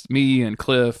was me and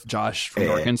Cliff, Josh from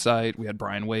Dark Insight. We had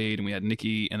Brian Wade, and we had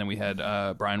Nikki, and then we had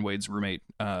Brian Wade's roommate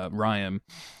Ryan.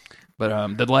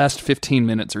 But the last 15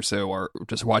 minutes or so are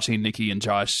just watching Nikki and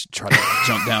Josh try to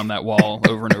jump down that wall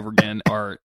over and over again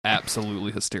are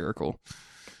absolutely hysterical.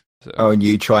 So. Oh, and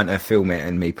you trying to film it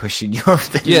and me pushing you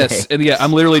off the Yes, and yeah,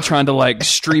 I'm literally trying to like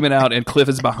stream it out, and Cliff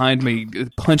is behind me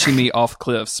punching me off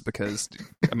cliffs because,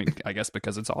 I guess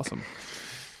because it's awesome.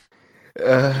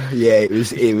 Yeah, it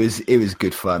was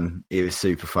good fun. It was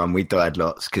super fun. We died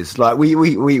lots because like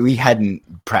we hadn't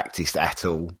practiced at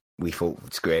all. We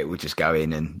thought, screw it, we'll just go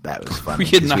in, and that was funny.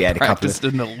 We had practiced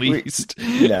in the least.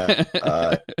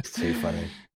 It's too funny.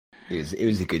 It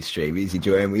was a good stream. It was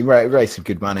enjoying. We raised some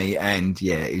good money, and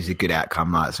yeah, it was a good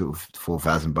outcome. Like sort of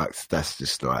 $4,000. That's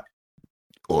just like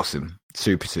awesome,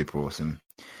 super awesome.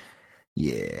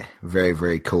 Yeah, very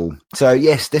very cool. So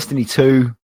yes, Destiny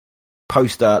 2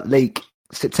 poster leak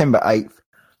September 8th,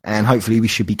 and hopefully we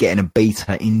should be getting a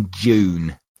beta in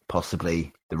June,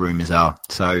 possibly. The rumours are.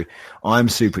 So I'm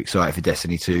super excited for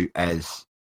Destiny 2, as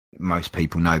most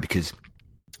people know, because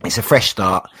it's a fresh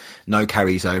start, no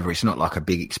carries over. It's not like a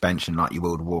big expansion like your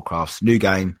World of Warcraft. New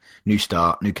game, new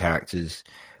start, new characters.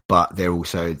 but they're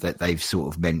also that they've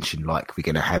sort of mentioned like we're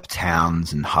going to have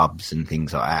towns and hubs and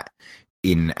things like that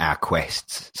in our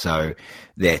quests. So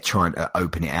they're trying to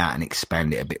open it out and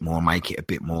expand it a bit more, make it a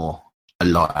bit more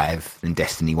alive than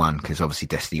Destiny 1, because obviously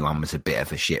Destiny 1 was a bit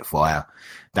of a shit fire.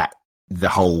 That the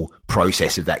whole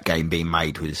process of that game being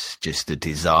made was just a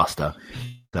disaster.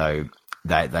 So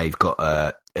they've got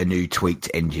a new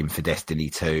tweaked engine for Destiny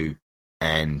 2,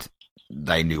 and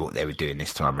they knew what they were doing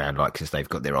this time around, like, because they've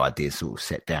got their ideas sort of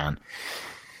set down.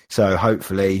 So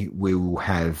hopefully we will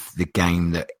have the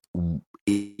game that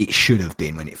it should have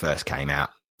been when it first came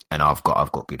out. And I've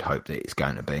got good hope that it's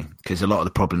going to be, because a lot of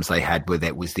the problems they had with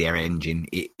it was their engine.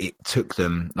 It took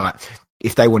them, like,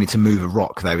 if they wanted to move a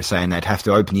rock, they were saying they'd have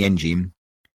to open the engine,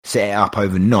 set it up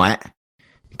overnight,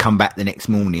 come back the next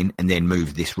morning, and then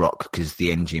move this rock because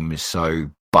the engine was so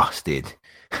busted,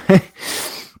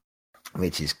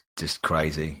 which is just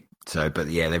crazy. So, but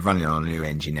yeah, they're running on a new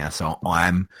engine now. So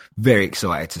I'm very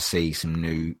excited to see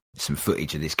some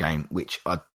footage of this game, which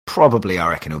I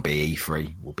reckon it'll be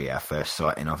E3 will be our first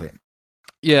sighting of it.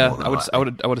 Yeah, I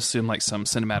would assume like some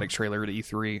cinematic trailer at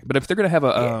E3. But if they're going to have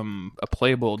a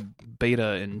playable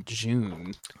beta in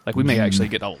June, like we may actually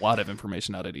get a lot of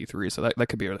information out at E3. So that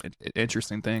could be an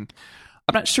interesting thing.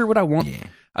 I'm not sure what I want. Yeah.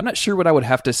 I'm not sure what I would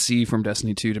have to see from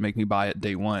Destiny 2 to make me buy it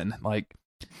day one. Like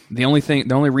the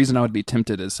only reason I would be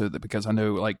tempted is so that because I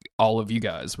know like all of you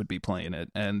guys would be playing it,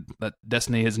 and that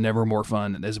Destiny is never more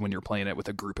fun as when you're playing it with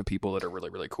a group of people that are really,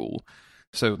 really cool.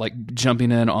 So like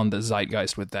jumping in on the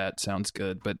zeitgeist with that sounds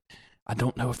good, but I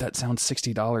don't know if that sounds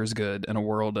 $60 good in a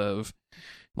world of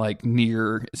like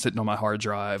Nier sitting on my hard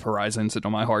drive, Horizon sitting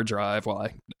on my hard drive, while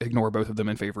I ignore both of them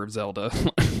in favor of Zelda.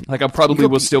 Like I probably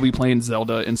will still be playing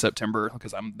Zelda in September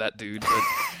because I'm that dude.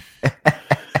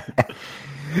 But...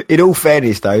 In all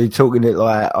fairness, though, talking it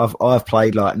like I've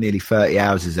played like nearly 30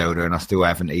 hours of Zelda, and I still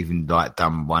haven't even like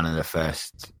done one of the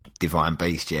first Divine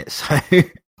Beast yet. So,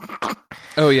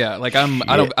 oh yeah, like I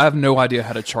have no idea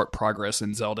how to chart progress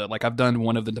in Zelda. Like I've done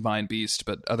one of the Divine Beast,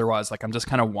 but otherwise, like I'm just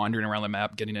kind of wandering around the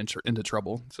map, getting into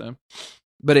trouble. So,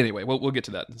 but anyway, we'll get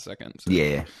to that in a second. So.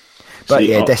 Yeah, but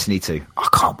Destiny 2, I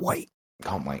can't wait.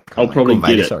 I'll probably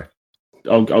get it. Sorry.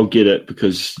 I'll get it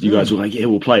because you guys were like, yeah,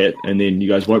 we'll play it, and then you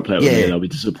guys won't play it with me, and I'll be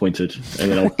disappointed.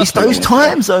 And then it's those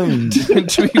time zones.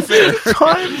 To be fair,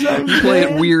 time zones. You play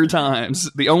at weird times.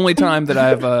 The only time that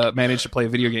I've managed to play a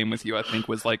video game with you, I think,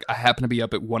 was like I happened to be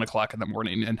up at 1:00 in the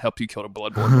morning and helped you kill a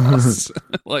Bloodborne boss.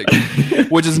 Like,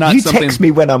 which is not something. You text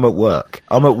me when I'm at work.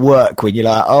 I'm at work when you're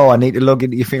like, oh, I need to log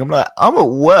into your thing. I'm like, I'm at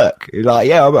work. You're like,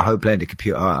 yeah, I'm at home playing the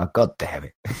computer. Oh, God damn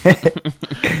it.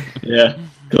 Yeah.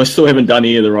 I still haven't done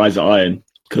any of the Rise of Iron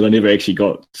because I never actually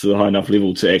got to the high enough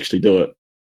level to actually do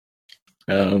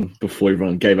it before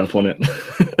everyone gave up on it.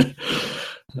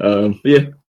 Yeah.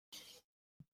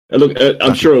 Look,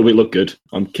 I'm sure it will look good.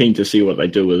 I'm keen to see what they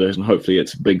do with it, and hopefully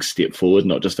it's a big step forward,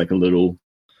 not just like a little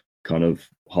kind of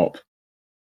hop.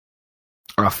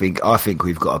 I think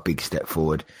we've got a big step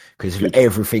forward because of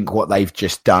everything what they've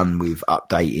just done with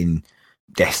updating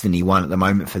Destiny 1 at the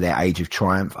moment for their Age of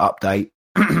Triumph update.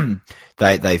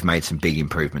 They've made some big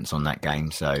improvements on that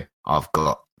game, so I've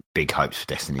got big hopes for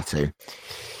Destiny 2.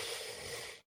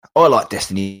 I like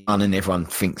Destiny 1 and everyone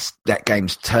thinks that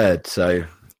game's turd, so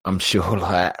I'm sure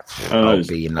like I'll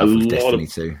be in love with Destiny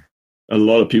 2. A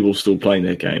lot of people still playing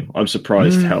that game. I'm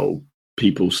surprised how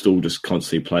people still just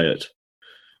constantly play it.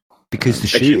 Because the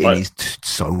shooting is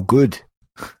so good.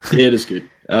 Yeah, it is good.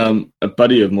 A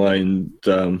buddy of mine,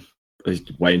 he's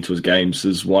way into his games,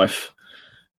 his wife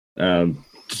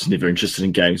just never interested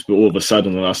in games, but all of a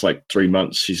sudden in the last like 3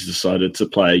 months she's decided to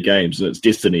play games, and it's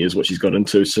Destiny is what she's got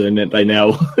into, so they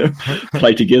now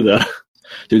play together,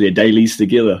 do their dailies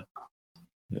together.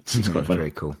 It's quite fun.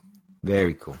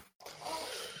 Very cool.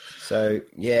 So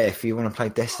yeah, if you want to play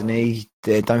Destiny,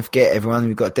 don't forget everyone,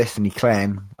 we've got Destiny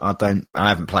Clan. I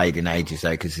haven't played in ages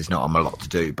though because there's not a lot to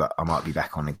do, but I might be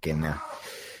back on again now.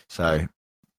 So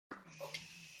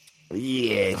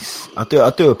yes, I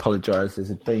do apologise. There's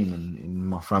a demon in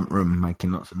my front room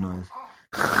making lots of noise.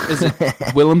 Is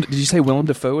it Willem? Did you say Willem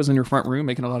Dafoe is in your front room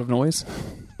making a lot of noise?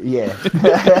 Yeah.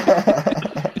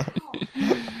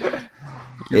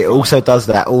 It also does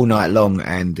that all night long,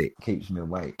 and it keeps me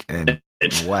awake and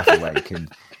my wife awake.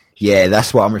 And yeah,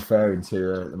 that's what I'm referring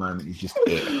to at the moment. It's just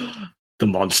the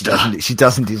monster. She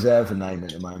doesn't deserve a name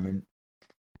at the moment.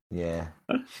 Yeah,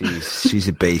 she's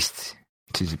a beast.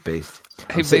 She's a beast.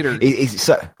 Hey, Vader.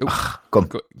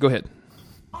 Go ahead.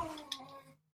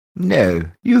 No,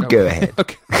 you go ahead.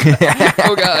 Okay.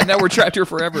 Oh, God. Now we're trapped here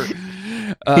forever.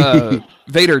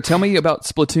 Vader, tell me about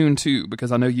Splatoon 2,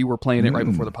 because I know you were playing it right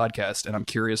before the podcast, and I'm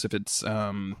curious if it's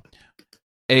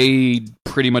A,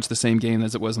 pretty much the same game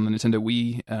as it was on the Nintendo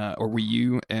Wii or Wii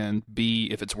U, and B,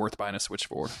 if it's worth buying a Switch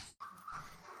for?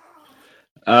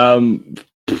 I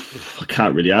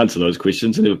can't really answer those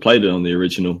questions. I never played it on the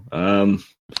original.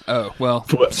 Oh, well.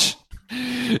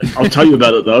 I'll tell you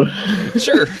about it, though.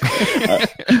 Sure.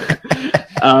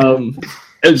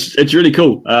 It's really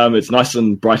cool. It's nice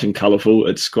and bright and colourful.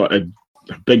 It's quite a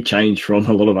big change from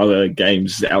a lot of other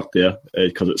games out there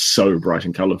because it's so bright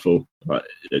and colourful. But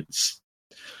it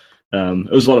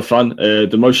was a lot of fun.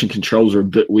 The motion controls are a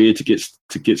bit weird to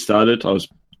get started. I was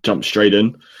jumped straight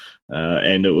in,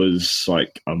 and it was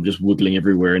like I'm just wiggling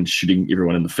everywhere and shooting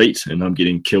everyone in the feet, and I'm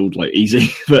getting killed like easy.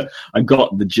 But I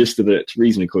got the gist of it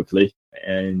reasonably quickly.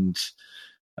 And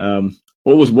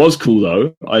what was cool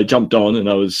though, I jumped on and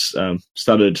I was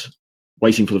started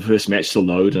waiting for the first match to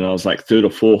load, and I was like third or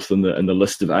fourth in the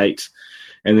list of 8,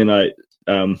 and then I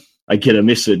get a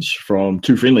message from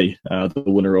Too Friendly, the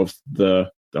winner of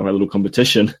our little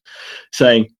competition,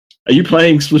 saying, "Are you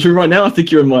playing Splatoon right now? I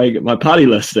think you're in my party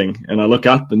listing." And I look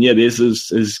up, and yeah, there's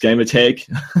his gamer tag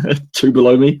 2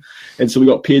 below me, and so we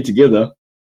got paired together.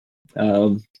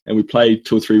 And we played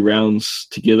 2 or 3 rounds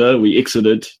together. We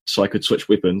exited so I could switch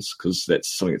weapons because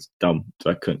that's something that's dumb.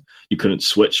 You couldn't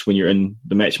switch when you're in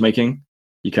the matchmaking.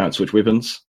 You can't switch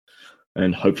weapons,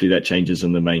 and hopefully that changes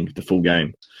in the full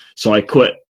game. So I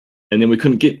quit, and then we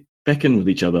couldn't get back in with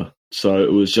each other. So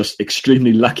it was just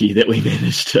extremely lucky that we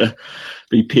managed to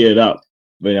be paired up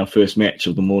in our first match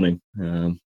of the morning.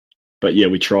 But yeah,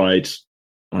 we tried,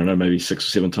 I don't know, maybe 6 or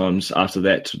 7 times after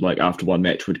that. Like after one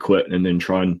match, we'd quit and then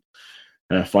try and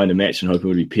find a match and hope it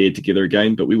would be paired together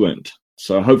again, but we weren't.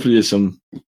 So hopefully there's from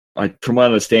my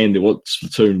understanding, what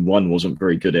Splatoon 1 wasn't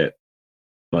very good at,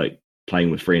 like playing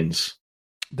with friends.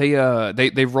 They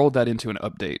rolled that into an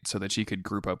update so that you could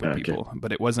group up with people,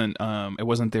 but it wasn't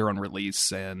there on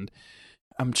release. And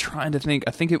I'm trying to think.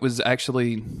 I think with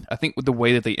the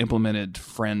way that they implemented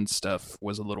friend stuff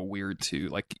was a little weird too.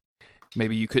 Like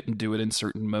maybe you couldn't do it in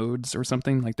certain modes or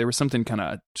something. Like there was something kind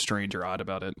of strange or odd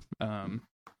about it.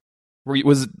 Where it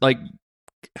was like,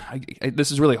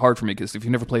 this is really hard for me because if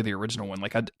you've never played the original one,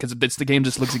 because the game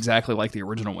just looks exactly like the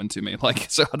original one to me. Like,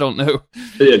 so I don't know.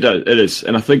 Yeah, it does. It is,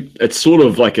 and I think it's sort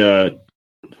of like a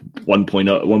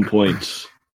 1.1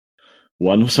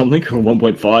 or something, or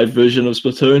 1.5 version of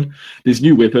Splatoon. There's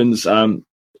new weapons.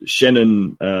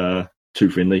 Shannon, Too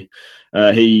Friendly,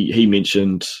 he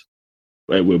mentioned.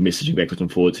 We're messaging backwards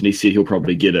and forwards, and he said he'll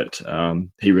probably get it.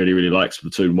 He really, really likes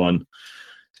Splatoon 1.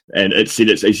 And he said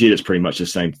it's pretty much the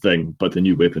same thing, but the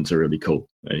new weapons are really cool,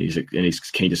 and he's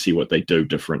keen to see what they do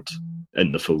different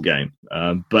in the full game.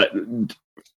 But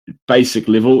basic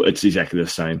level, it's exactly the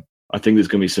same. I think there's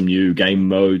going to be some new game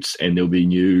modes, and there'll be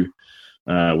new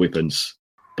weapons.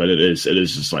 But it is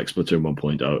just like Splatoon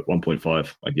 1.0,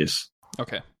 1.5, I guess.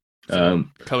 Okay. So,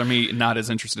 color me not as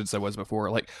interested as I was before.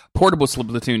 Like portable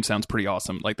Splatoon sounds pretty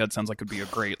awesome. Like that sounds like it'd be a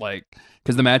great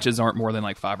because the matches aren't more than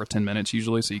like 5 or 10 minutes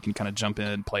usually, so you can kind of jump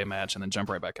in, play a match, and then jump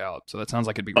right back out. So that sounds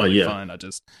like it'd be really fun. I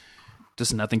just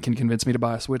nothing can convince me to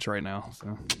buy a Switch right now.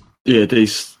 So yeah,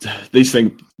 these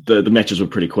things the matches were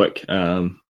pretty quick.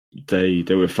 They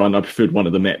were fun. I preferred one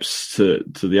of the maps to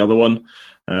the other one.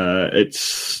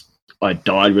 I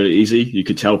died really easy. You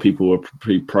could tell people were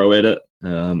pretty pro at it,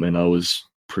 and I was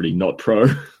pretty not pro.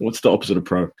 What's the opposite of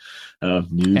pro?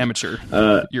 Noob. Amateur.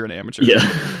 You're an amateur. Yeah.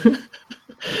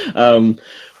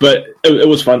 But it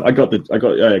was fun. I got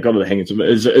the hang of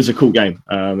it. It's a cool game.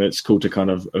 It's cool to kind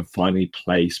of finally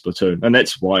play Splatoon, and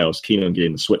that's why I was keen on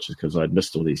getting the Switch, because I'd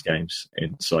missed all these games,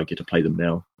 and so I get to play them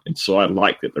now. And so I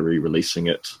like that they're re-releasing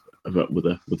it with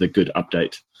a good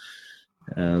update.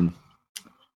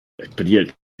 But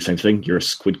yeah, same thing. You're a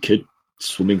squid kid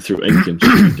swimming through ink and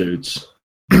shooting dudes.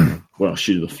 Well,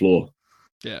 shoot to the floor.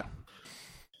 Yeah.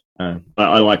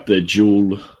 I like the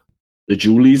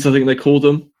Julies, I think they call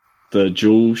them, the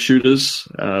Jewel shooters,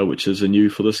 which is a new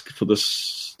for this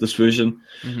version.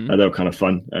 Mm-hmm. They were kind of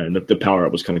fun, and the power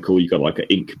up was kind of cool. You got like an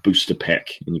ink booster pack,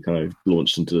 and you kind of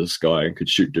launched into the sky and could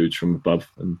shoot dudes from above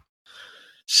and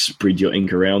spread your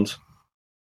ink around.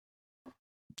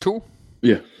 Cool.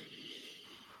 Yeah.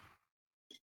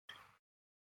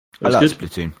 I like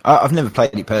Splatoon. I've never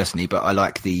played it personally, but I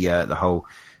like the whole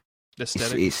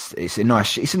aesthetic. It's a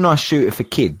nice shooter for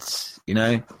kids. You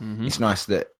know, It's nice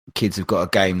that kids have got a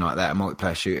game like that, a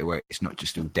multiplayer shooter where it's not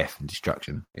just all death and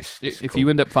destruction. It's if cool. you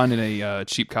end up finding a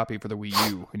cheap copy for the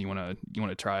Wii U and you want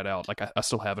to try it out, like I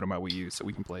still have it on my Wii U, so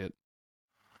we can play it.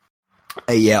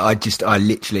 Yeah, I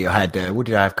literally had what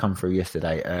did I have come through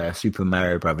yesterday? Super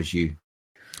Mario Brothers U.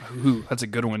 Ooh, that's a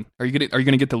good one. Are you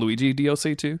gonna get the Luigi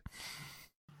DLC too?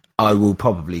 I will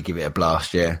probably give it a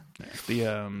blast. Yeah,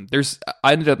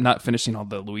 I ended up not finishing all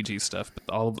the Luigi stuff,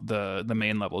 but all of the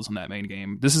main levels in that main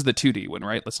game. This is the 2D one,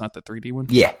 right? That's not the 3D one.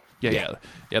 Yeah. The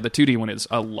 2D one is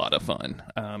a lot of fun.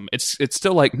 It's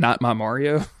still like not my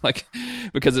Mario, like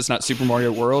because it's not Super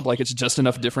Mario World. Like it's just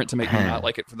enough different to make me not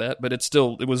like it for that. But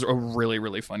it was a really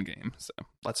really fun game. So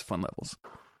lots of fun levels.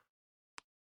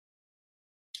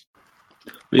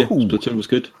 Yeah, Splatoon was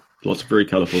good. Lots of very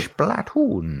colourful.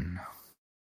 Splatoon.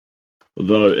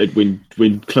 Although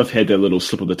when Cliff had that little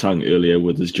slip of the tongue earlier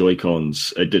with his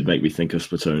Joy-Cons, it did make me think of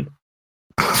Splatoon.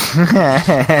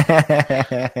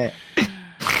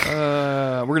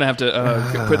 We're gonna have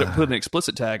to put an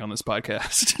explicit tag on this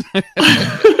podcast. I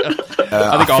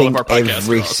think all of our podcasts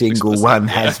every single one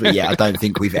has, but I don't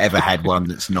think we've ever had one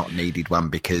that's not needed one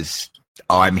because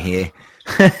I'm here.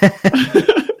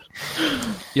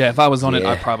 Yeah, if I was on it,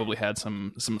 I probably had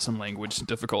some language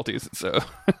difficulties. So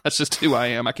that's just who I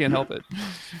am. I can't help it.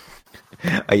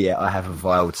 I have a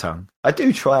vile tongue. I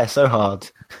do try so hard.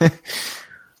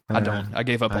 I don't. I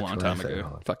gave up a long time ago.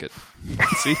 Hard. Fuck it.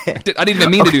 See, I didn't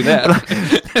even mean to do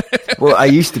that. Well, I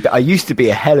used to be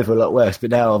a hell of a lot worse,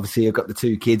 but now obviously I've got the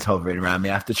two kids hovering around me.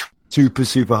 I have to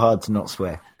super hard to not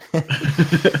swear.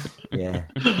 Yeah,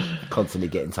 constantly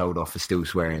getting told off for still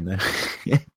swearing though.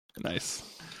 Nice.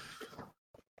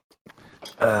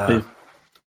 So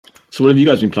what have you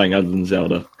guys been playing other than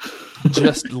Zelda?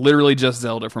 Literally just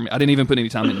Zelda for me. I didn't even put any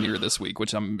time in Nier this week,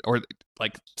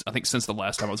 I think since the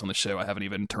last time I was on the show, I haven't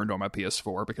even turned on my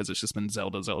PS4 because it's just been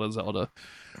Zelda. Zelda. Zelda.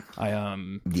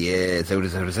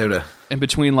 In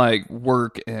between like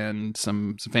work and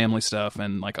some family stuff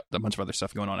and like a bunch of other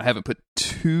stuff going on, I haven't put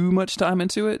too much time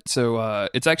into it. So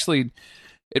it's actually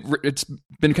it's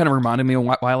been kind of reminding me of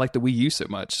why I like the Wii U so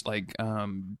much. Like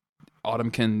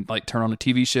Autumn can like turn on a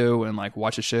TV show and like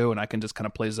watch a show, and I can just kind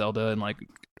of play Zelda and like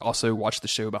also watch the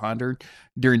show behind her.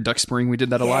 During Duck Spring, we did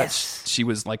that a lot. She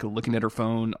was like looking at her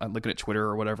phone, looking at Twitter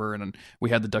or whatever, and then we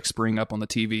had the Duck Spring up on the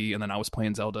TV, and then I was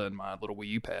playing Zelda in my little Wii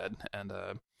U pad, and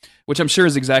which I'm sure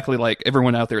is exactly like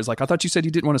everyone out there is like, I thought you said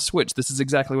you didn't want a Switch. This is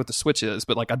exactly what the Switch is,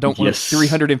 but like I don't want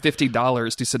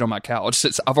 $350 to sit on my couch.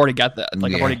 I've already got that.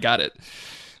 Like I've already got it.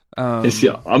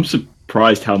 I'm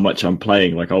surprised how much I'm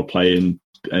playing. Like I'll play in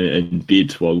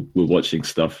bed while we're watching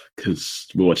stuff because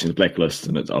we're watching the Blacklist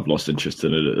and I've lost interest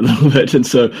in it a little bit, and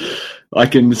so I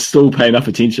can still pay enough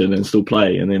attention and still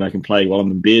play, and then I can play while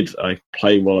I'm in bed. I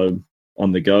play while I'm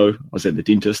on the go. I was at the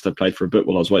dentist. I played for a bit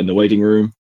while I was in the waiting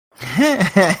room.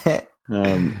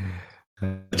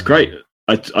 It's great.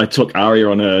 I took Aria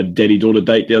on a daddy-daughter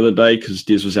date the other day because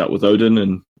Des was out with Odin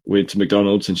and went to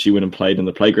McDonald's, and she went and played in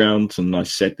the playground, and I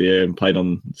sat there and played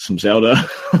on some Zelda.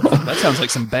 That sounds like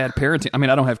some bad parenting. I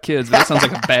mean, I don't have kids, but that sounds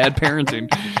like a bad parenting.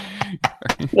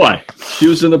 Why? She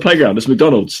was in the playground. It's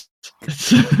McDonald's.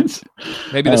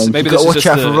 Maybe this watch is just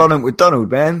out for Ronald McDonald,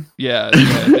 man. Yeah.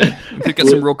 They've got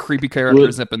some real creepy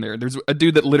characters up in there. There's a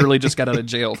dude that literally just got out of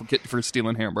jail for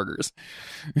stealing hamburgers.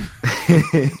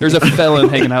 There's a felon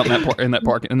hanging out in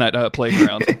that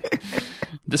playground.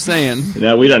 Just saying.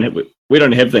 No, we don't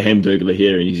have the Hamburglar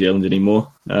here in New Zealand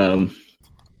anymore.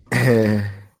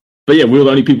 But yeah, we're the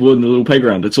only people in the little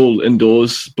playground. It's all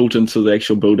indoors, built into the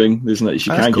actual building. She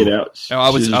can't get out. I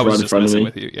was just messing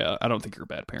with you. Yeah, I don't think you're a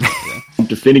bad parent. Yeah. I'm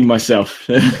defending myself.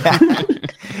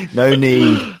 No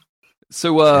need.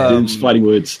 So, fighting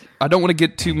words. I don't want to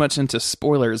get too much into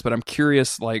spoilers, but I'm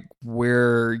curious, like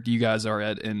where you guys are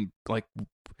at, and like,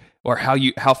 or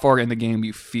how far in the game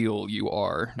you feel you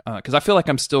are, because I feel like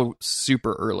I'm still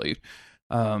super early.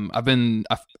 I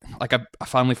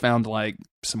finally found like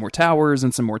some more towers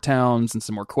and some more towns and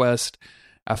some more quests.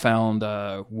 I found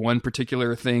one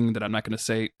particular thing that I'm not going to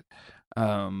say.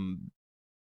 I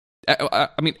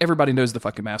mean, everybody knows the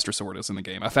fucking Master Sword is in the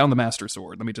game. I found the Master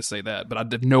Sword. Let me just say that, but I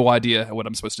have no idea what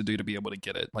I'm supposed to do to be able to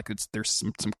get it. Like there's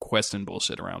some quest and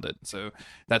bullshit around it, so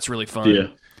that's really fun. Yeah,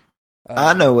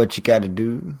 I know what you got to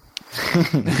do.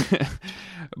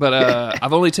 But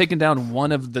I've only taken down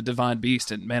one of the Divine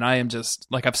Beast, and man, I am just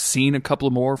like, I've seen a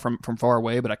couple more from far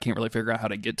away, but I can't really figure out how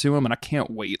to get to them, and I can't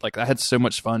wait. Like I had so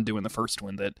much fun doing the first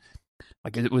one that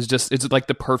like it's like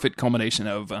the perfect culmination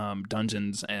of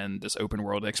dungeons and this open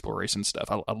world exploration stuff.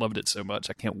 I loved it so much.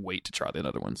 I can't wait to try the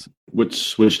other ones.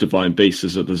 Which Divine Beast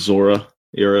is it? The Zora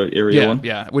area one?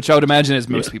 Yeah, which I would imagine is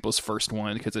most people's first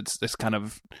one because it's kind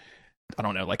of, I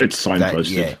don't know, like it's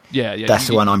signposted. Yeah. That's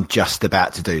the one I'm just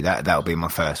about to do. That'll be my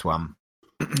first one.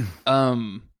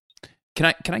 Can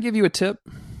I give you a tip,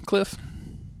 Cliff?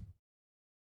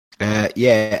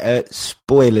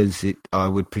 Spoilers. I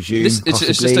would presume.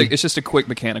 It's just a quick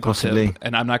mechanical tip,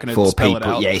 and I'm not going to spell it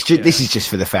out. Yeah, this is just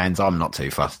for the fans. I'm not too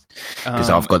fussed because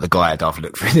I've got the guide. I've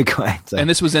looked through the guide, so. And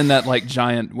this was in that like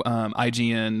giant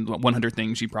IGN 100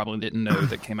 things you probably didn't know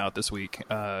that came out this week.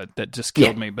 That just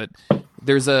killed me. But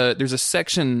there's a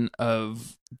section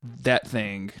of that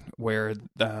thing where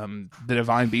the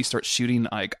divine beast starts shooting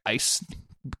like ice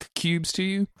cubes to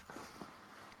you,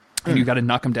 and you got to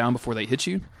knock them down before they hit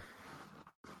you.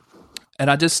 And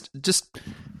I just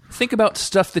think about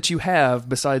stuff that you have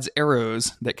besides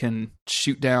arrows that can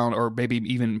shoot down or maybe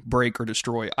even break or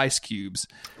destroy ice cubes,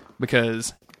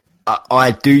 because I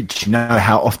do. Do you know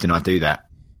how often I do that?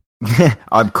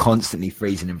 I'm constantly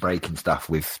freezing and breaking stuff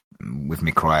with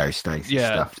my cryostasis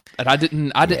stuff. And I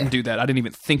didn't do that. I didn't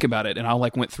even think about it, and I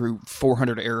like went through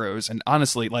 400 arrows. And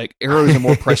honestly, like arrows are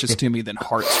more precious to me than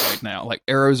hearts right now. Like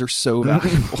arrows are so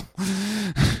valuable.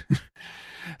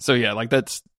 So yeah, like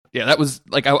that's. Yeah, that was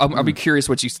like I'll be curious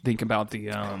what you think about the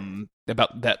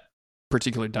about that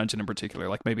particular dungeon in particular.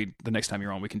 Like maybe the next time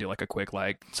you're on, we can do like a quick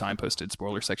like signposted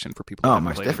spoiler section for people. Oh,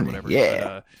 most definitely. Or whatever.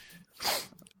 Yeah,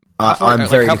 but, I'm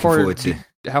very looking forward to.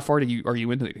 How far are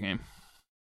you into the game?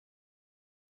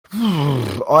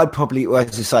 I'd probably,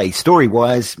 as I say, story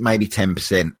wise, maybe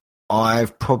 10%.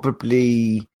 I've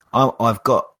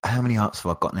got, how many hearts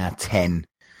have I got now? 10.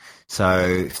 So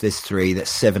if there's 3, that's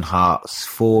 7 hearts,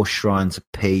 4 shrines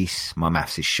apiece. My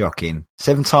maths is shocking.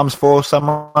 7 times 4,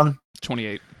 someone?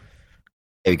 28.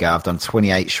 There we go. I've done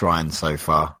 28 shrines so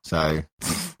far. So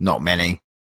not many.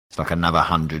 It's like another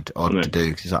 100 odd to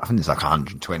do. Cause I think there's like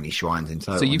 120 shrines in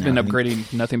total. So you've been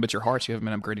upgrading nothing but your hearts. You haven't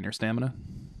been upgrading your stamina?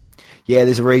 Yeah,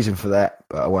 there's a reason for that,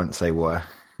 but I won't say why.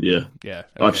 Yeah. Okay.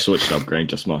 I've switched to upgrading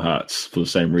just my hearts for the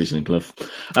same reason, Cliff.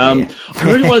 I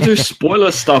really want to do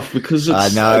spoiler stuff because it's, I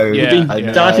know. We've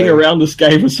been darting around this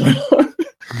game for so long.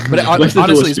 But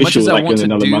honestly, as much as I want to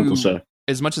do, month or so.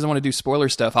 As much as I want to do spoiler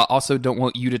stuff, I also don't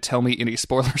want you to tell me any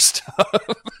spoiler stuff.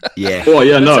 Yeah. Oh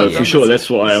yeah, no, for sure. That's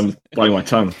why I'm biting my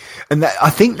tongue. And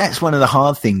I think that's one of the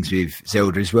hard things with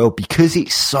Zelda as well, because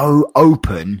it's so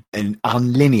open and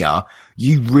unlinear.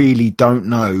 You really don't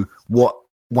know what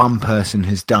one person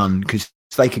has done, because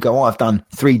they could go, I've done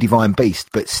 3 divine beasts,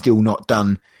 but still not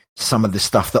done some of the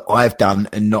stuff that I've done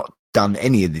and not done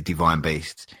any of the divine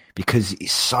beasts, because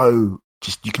it's so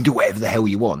just, you can do whatever the hell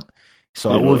you want.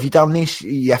 So, well, have you done this?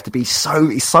 You have to be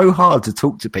it's so hard to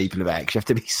talk to people about it, 'cause you have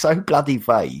to be so bloody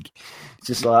vague. It's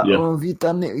just like, have you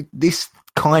done this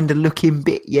kind of looking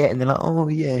bit yet? And they're like, oh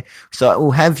yeah.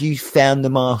 So, have you found the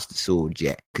Master Sword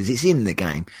yet? Because it's in the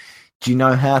game. Do you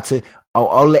know how to?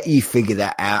 I'll let you figure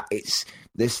that out.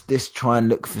 Let's try and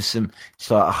look for some. It's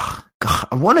like, God,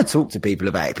 I want to talk to people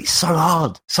about it, but it's so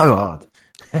hard.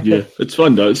 Yeah, it's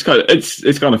fun though. It's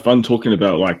kind of fun talking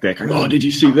about like that. Like, oh, did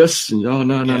you see this? And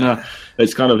no.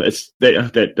 It's kind of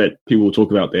that people will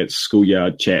talk about that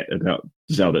schoolyard chat about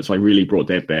Zelda. It's like really brought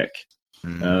that back.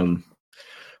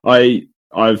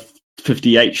 I've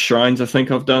 58 shrines. I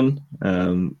think I've done.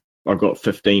 I've got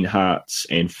 15 hearts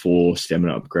and 4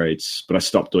 stamina upgrades, but I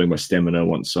stopped doing my stamina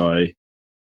once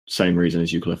same reason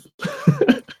as you, Cliff.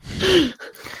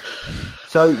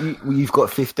 So you've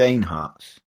got 15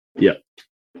 hearts? Yeah.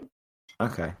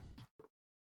 Okay.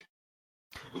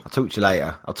 I'll talk to you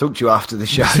later. I'll talk to you after the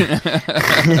show.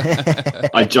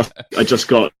 I just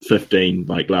got 15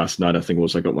 like last night. I think it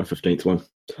was. I got my 15th one.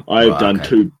 I've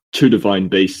done two divine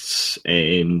beasts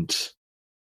and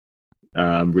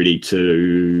ready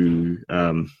to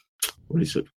what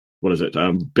is it?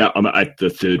 I'm at the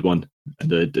 3rd one,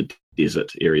 the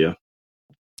desert area.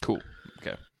 Cool.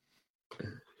 Okay.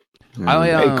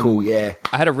 Very cool, yeah.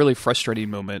 I had a really frustrating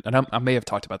moment, and I may have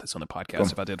talked about this on the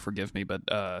podcast. If I did, forgive me. But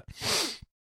I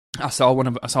saw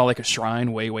like a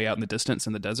shrine way out in the distance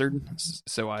in the desert.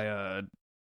 So I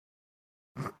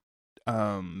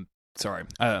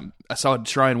saw a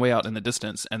shrine way out in the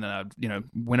distance, and then I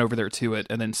went over there to it,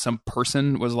 and then some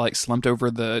person was like slumped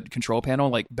over the control panel,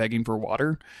 like begging for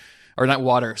water. Or not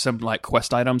water, some like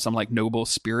quest item, some like noble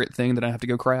spirit thing that I have to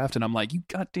go craft. And I'm like, you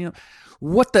goddamn,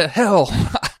 what the hell?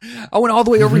 I went all the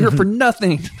way over here for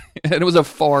nothing. And it was a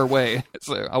far way.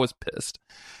 So I was pissed.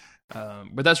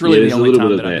 But that's really the only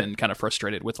time that I've been kind of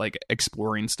frustrated with like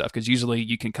exploring stuff. Because usually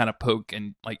you can kind of poke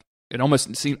and like, it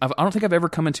almost seems, I don't think I've ever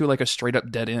come into like a straight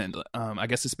up dead end. I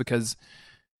guess it's because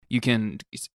you can...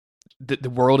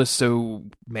 The world is so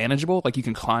manageable. Like you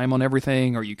can climb on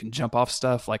everything, or you can jump off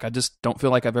stuff. Like I just don't feel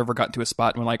like I've ever gotten to a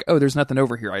spot where like, oh, there's nothing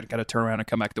over here. I got to turn around and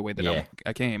come back the way that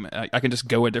I came. I can just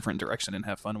go a different direction and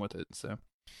have fun with it. So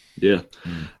yeah,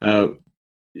 I've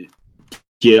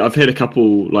had a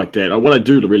couple like that. What I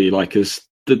do really like is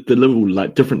the little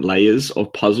like different layers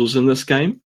of puzzles in this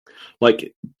game.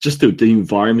 Like just the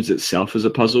environment itself is a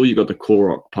puzzle. You've got the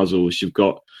Korok puzzles. You've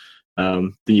got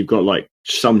then you've got like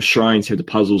some shrines have the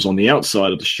puzzles on the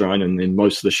outside of the shrine, and then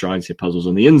most of the shrines have puzzles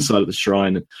on the inside of the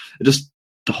shrine. And it just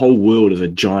the whole world is a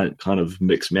giant kind of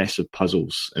mixed mass of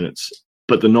puzzles, and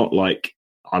but they're not like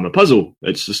I'm a puzzle.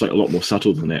 It's just like a lot more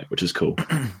subtle than that, which is cool.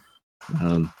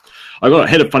 Had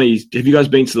a funny. Have you guys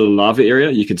been to the lava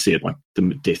area? You can see it like the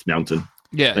Death Mountain.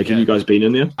 Yeah, have you guys been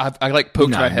in there? I like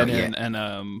poked my head in, and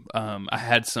I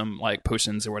had some like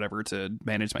potions or whatever to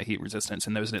manage my heat resistance,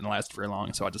 and those didn't last very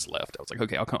long, so I just left. I was like,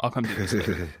 okay, I'll come do this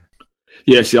later.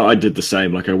 Yeah, see, I did the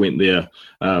same. Like I went there.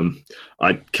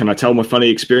 Can I tell my funny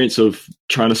experience of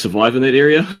trying to survive in that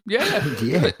area? Yeah.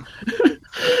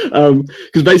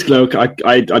 Because basically,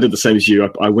 I did the same as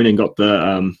you. I went and got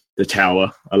the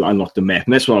tower. I unlocked the map,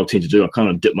 and that's what I tend to do. I kind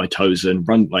of dip my toes in,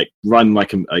 run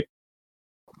like a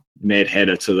Mad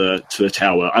Hatter to the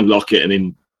tower, unlock it, and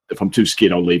then if I'm too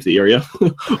scared, I'll leave the area,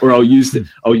 or I'll use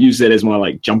that as my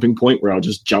like jumping point where I'll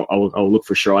just jump. I'll look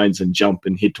for shrines and jump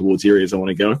and head towards areas I want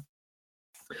to go.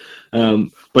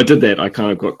 But I did that. I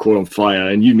kind of got caught on fire,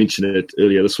 and you mentioned it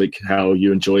earlier this week how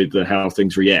you enjoyed how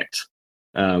things react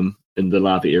in the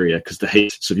lava area because the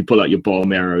heat. So if you pull out your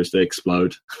bomb arrows, they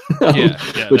explode,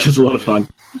 which is a lot of fun.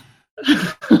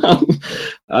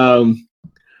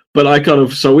 But I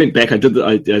went back.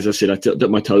 As I said, I dipped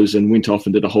my toes and went off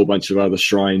and did a whole bunch of other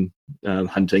shrine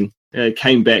hunting. I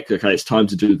came back. Okay, it's time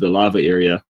to do the lava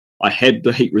area. I had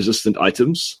the heat resistant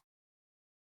items.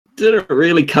 Didn't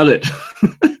really cut it.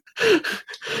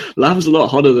 Lava's a lot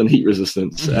hotter than heat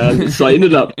resistance, so I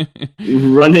ended up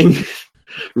running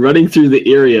through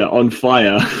the area on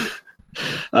fire.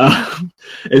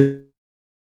 And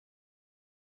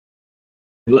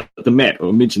the map,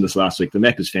 I mentioned this last week, the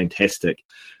map is fantastic.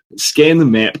 Scan the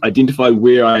map, identify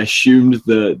where I assumed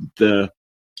the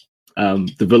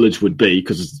village would be,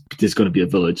 because there's going to be a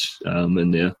village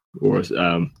in there, or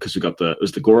because it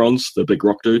was the Gorons, the big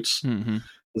rock dudes. Mm-hmm.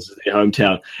 This is their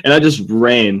hometown, and I just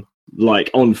ran like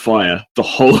on fire the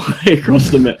whole way across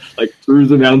the map, like through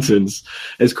the mountains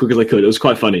as quick as I could. It was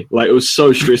quite funny. Like it was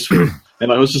so stressful.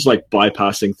 And I was just like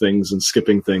bypassing things and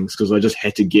skipping things because I just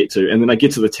had to get to. And then I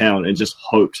get to the town and just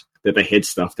hoped that they had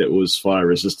stuff that was fire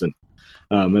resistant.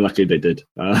 And luckily they did.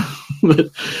 But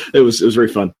it was very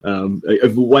fun. A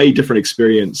way different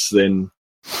experience than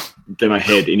I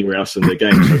had anywhere else in the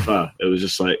game so far. It was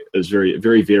just like it was very,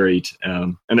 very varied.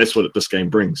 And that's what this game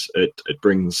brings. It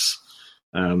brings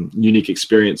unique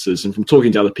experiences. And from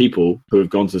talking to other people who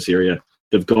have gone to this area,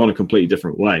 they've gone a completely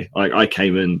different way. Like I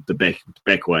came in the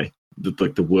back way.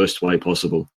 Like the worst way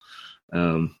possible,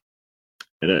 and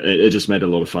it just made a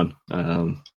lot of fun.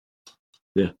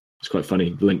 It's quite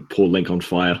funny. Poor Link on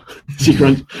fire.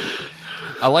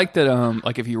 I like that.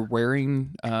 Like if you're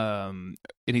wearing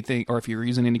anything, or if you're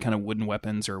using any kind of wooden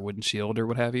weapons or wooden shield or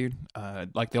what have you,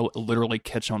 like they'll literally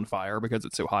catch on fire because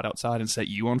it's so hot outside and set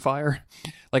you on fire.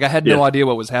 Like I had no idea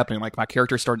what was happening. Like my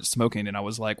character started smoking, and I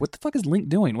was like, "What the fuck is Link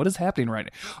doing? What is happening right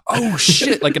now?" Oh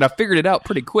shit! Like, and I figured it out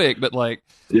pretty quick. But like,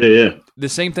 the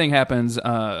same thing happens.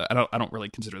 I don't really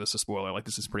consider this a spoiler. Like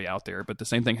this is pretty out there. But the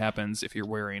same thing happens if you're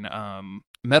wearing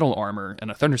metal armor and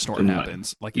a thunderstorm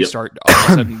happens. Like you start all of a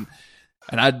sudden.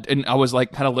 And I was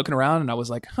like kind of looking around, and I was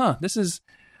like, this is,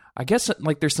 I guess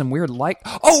like there's some weird light.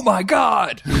 Oh my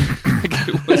God. Like,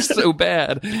 it was so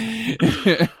bad.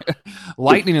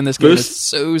 Lightning in this game is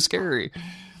so scary.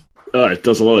 Oh, it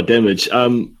does a lot of damage.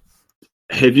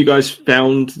 Have you guys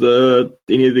found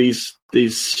any of these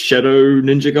shadow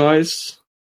ninja guys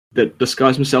that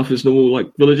disguise themselves as normal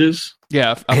like villagers?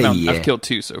 Yeah, I've killed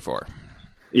 2 so far.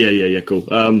 Yeah, cool.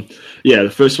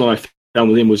 The first one I found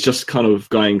with him was just kind of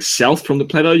going south from the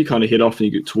plateau. You kind of head off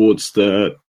and you get towards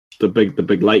the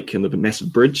big lake and the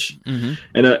massive bridge. Mm-hmm.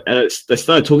 And they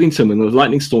started talking to him, and the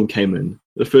lightning storm came in.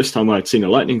 The first time I'd seen a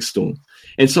lightning storm,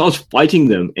 and so I was fighting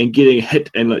them and getting hit,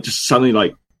 and like just suddenly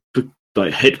like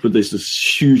hit with this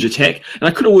huge attack, and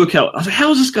I couldn't work out. I was like,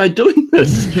 "How is this guy doing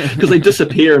this?" Because they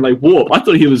disappear and they warp. I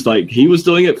thought he was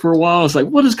doing it for a while. I was like,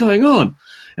 "What is going on?"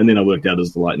 And then I worked out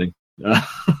as the lightning.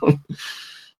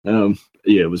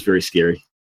 It was very scary.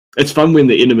 It's fun when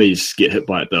the enemies get hit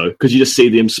by it, though, because you just see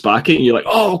them sparking, and you're like,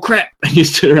 oh, crap, and you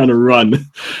just turn around and run,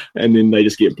 and then they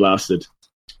just get blasted.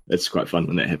 It's quite fun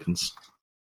when that happens.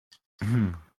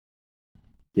 Mm-hmm.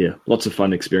 Yeah, lots of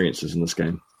fun experiences in this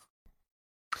game.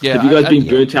 Yeah, have you guys been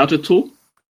burnt out at all?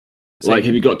 Same. Like,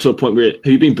 have you got to a point where... Have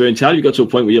you been burnt out? Have you got to a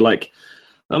point where you're like,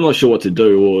 I'm not sure what to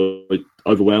do, or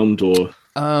overwhelmed, or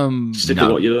sick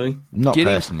of what you're doing? Not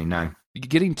personally, no.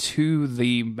 Getting to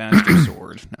the Master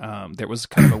Sword, there was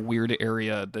kind of a weird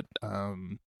area that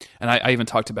and I even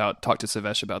talked to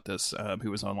Savesh about this,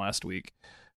 who was on last week.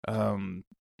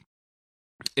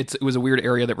 It was a weird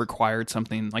area that required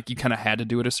something like you kind of had to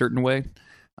do it a certain way,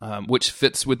 which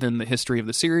fits within the history of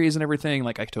the series and everything.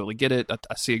 Like I totally get it.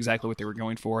 I see exactly what they were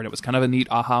going for, and it was kind of a neat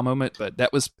aha moment. But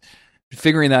that was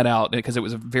figuring that out because it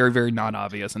was very, very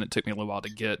non-obvious, and it took me a little while to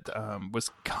get.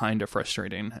 Was kind of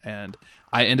frustrating, and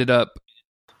I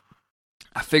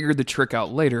figured the trick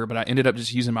out later, but I ended up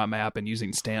just using my map and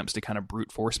using stamps to kind of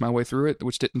brute force my way through it,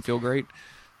 which didn't feel great.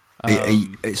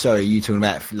 Sorry, are you talking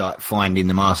about like finding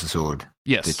the Master Sword?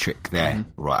 Yes. The trick there.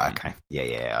 Mm-hmm. Right, okay.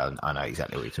 Yeah, I know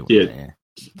exactly what you're talking about. Yeah.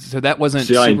 So that wasn't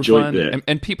super fun.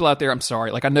 And people out there, I'm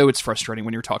sorry. Like I know it's frustrating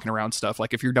when you're talking around stuff.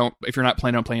 Like if you're not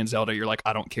planning on playing Zelda, you're like,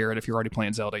 I don't care. And if you're already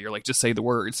playing Zelda, you're like, just say the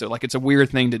words. So like it's a weird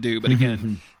thing to do. But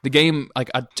again, the game,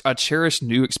 like I cherish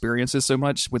new experiences so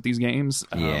much with these games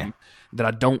that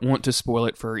I don't want to spoil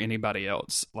it for anybody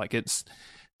else. Like it's,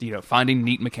 finding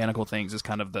neat mechanical things is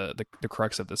kind of the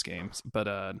crux of this game.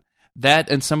 But that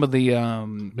and some of the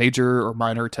major or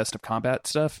minor test of combat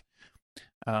stuff.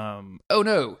 Oh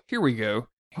no! Here we go.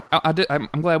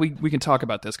 I'm glad we can talk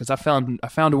about this because I found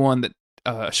one that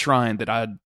a shrine that I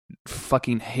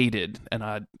fucking hated,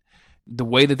 and the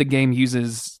way that the game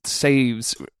uses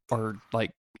saves are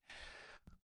like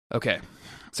okay.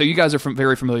 So you guys are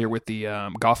very familiar with the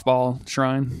golf ball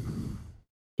shrine?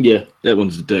 Yeah, that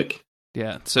one's a dick.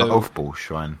 Yeah, so golf ball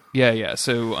shrine. Yeah.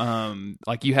 So,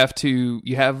 like you have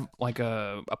like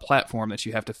a platform that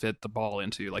you have to fit the ball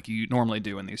into, like you normally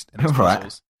do in these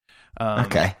puzzles.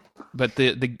 Okay. But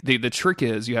the trick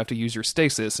is you have to use your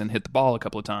stasis and hit the ball a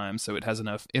couple of times, so it has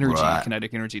enough energy,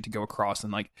 kinetic energy, to go across,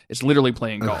 and like it's literally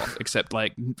playing golf, except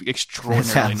like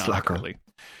extraordinarily not accurately.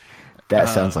 That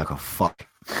sounds like a fuck.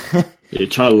 Yeah,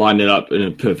 trying to line it up in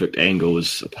a perfect angle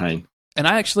is a pain. And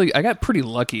I got pretty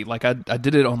lucky. Like I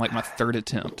did it on like my third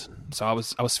attempt, so I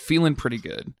was feeling pretty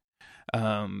good.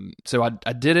 So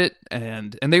I did it,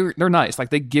 and they're nice. Like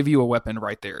they give you a weapon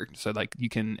right there, so like you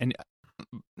can, and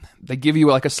they give you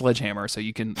like a sledgehammer, so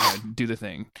you can do the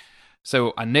thing.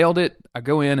 So I nailed it. I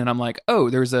go in and I'm like, oh,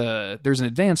 there's an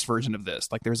advanced version of this.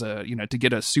 Like there's a to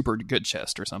get a super good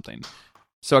chest or something.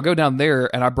 So I go down there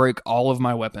and I break all of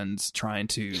my weapons trying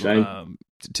to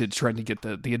get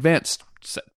the advanced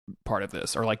part of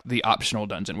this, or like the optional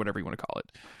dungeon, whatever you want to call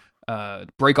it.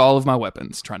 Break all of my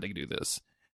weapons trying to do this.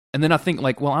 And then I think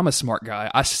like, well, I'm a smart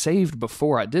guy. I saved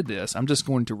before I did this. I'm just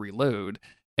going to reload.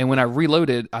 And when I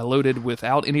reloaded, I loaded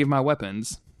without any of my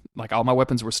weapons. Like all my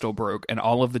weapons were still broke, and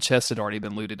all of the chests had already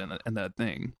been looted in that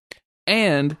thing.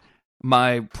 And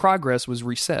my progress was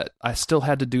reset. I still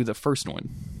had to do the first one.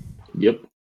 Yep.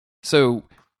 So,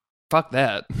 fuck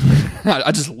that.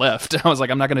 I just left. I was like,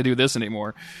 I'm not going to do this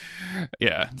anymore.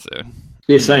 Yeah. So.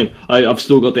 Yeah, same. I've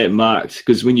still got that marked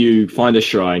because when you find a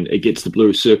shrine, it gets the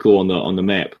blue circle on the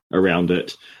map around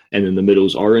it, and then the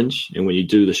middle's orange. And when you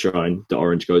do the shrine, the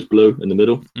orange goes blue in the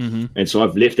middle. Mm-hmm. And so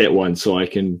I've left that one so I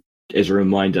can, as a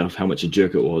reminder of how much a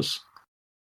jerk it was.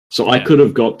 So I could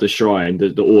have got the shrine,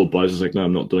 the orb, but I was just like, no,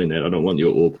 I'm not doing that. I don't want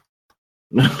your orb.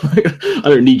 I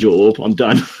don't need your orb. I'm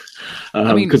done.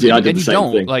 I mean, because I did the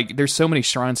same thing. Like, there's so many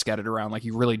shrines scattered around. Like,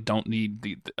 you really don't need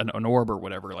an orb or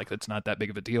whatever. Like, that's not that big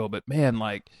of a deal. But man,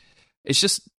 like, it's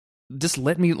just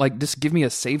let me just give me a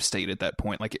save state at that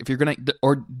point. Like, if you're gonna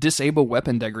or disable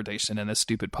weapon degradation in this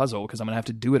stupid puzzle because I'm gonna have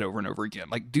to do it over and over again.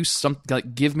 Like, do something.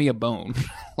 Like, give me a bone.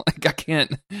 Like, I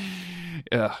can't.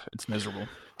 It's miserable.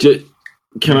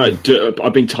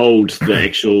 I've been told the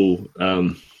actual.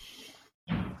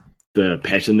 The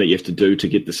pattern that you have to do to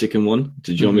get the second one.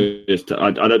 Did you want me to?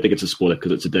 I don't think it's a spoiler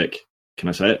because it's a dick. Can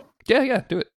I say it? Yeah,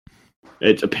 do it.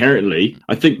 It's apparently,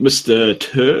 I think Mr.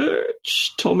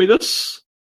 Turch told me this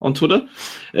on Twitter,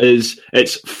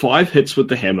 it's 5 hits with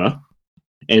the hammer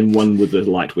and 1 with the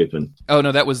light weapon. Oh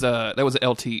no, that was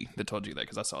LT that told you that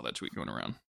because I saw that tweet going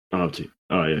around. Oh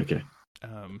yeah, okay.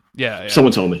 Yeah.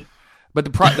 Someone told me. But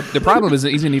the problem is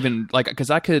it isn't even like because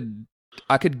I could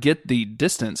get the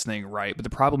distance thing right, but the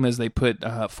problem is they put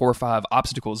 4 or 5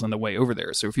 obstacles on the way over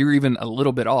there. So if you're even a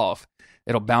little bit off,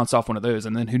 it'll bounce off one of those,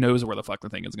 and then who knows where the fuck the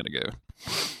thing is going to go.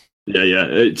 Yeah.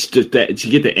 It's just that to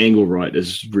get the angle right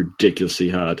is ridiculously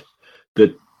hard.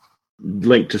 The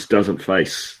Link just doesn't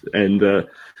face, and the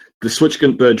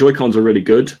Joy-Cons are really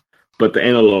good, but the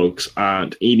analogs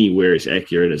aren't anywhere as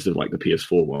accurate as like the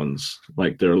PS4 ones.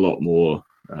 Like they're a lot more.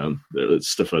 It's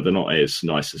stiffer. They're not as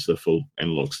nice as the full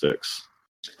analog sticks.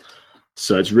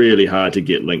 So it's really hard to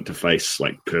get Link to face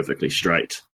like perfectly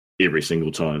straight every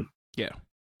single time. Yeah.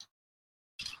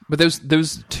 But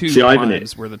those two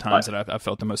times were the times that I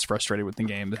felt the most frustrated with the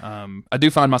game. I do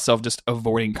find myself just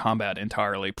avoiding combat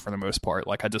entirely for the most part.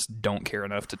 Like I just don't care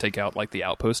enough to take out like the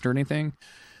outpost or anything.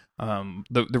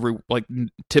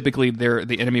 Typically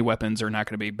the enemy weapons are not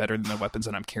going to be better than the weapons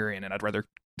that I'm carrying, and I'd rather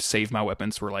save my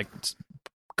weapons for like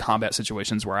combat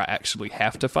situations where I actually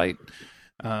have to fight.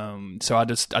 So I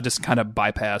just kind of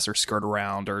bypass or skirt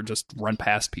around or just run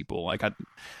past people. Like at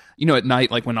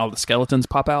night, like when all the skeletons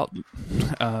pop out,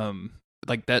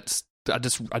 like that's, I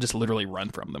just literally run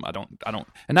from them. I don't, and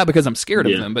not because I'm scared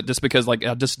of them, but just because like,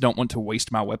 I just don't want to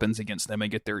waste my weapons against them and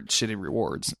get their shitty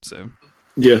rewards. So.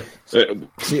 Yeah.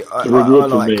 See, I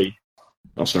reward like, for me.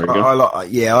 Oh, sorry.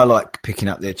 I like picking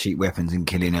up their cheap weapons and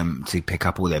killing them to pick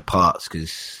up all their parts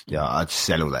because I just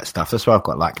sell all that stuff. That's why I've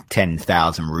got like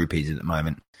 10,000 rupees at the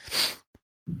moment.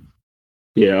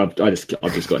 Yeah, I've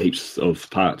just got heaps of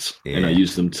parts, and I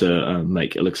use them to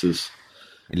make elixirs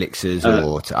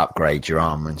or to upgrade your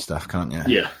armor and stuff, can't you?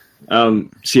 Yeah.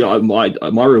 See,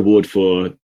 my reward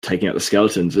for taking out the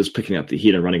skeletons is picking up the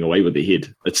head and running away with the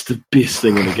head. It's the best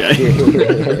thing in the game.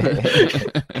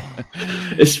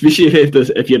 Especially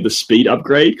if you have the speed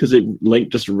upgrade, because Link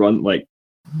just run like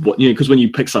because when you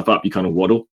pick stuff up, you kind of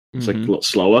waddle. It's like a lot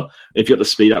slower. If you got the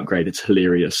speed upgrade, it's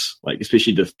hilarious. Like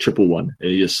especially the triple one, and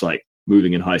you're just like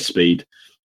moving in high speed,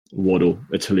 waddle.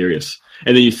 It's hilarious.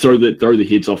 And then you throw the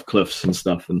heads off cliffs and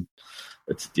stuff, and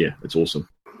it's awesome.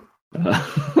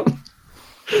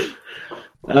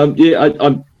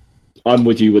 I'm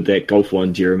with you with that golf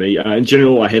one, Jeremy. In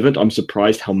general, I haven't. I'm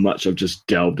surprised how much I've just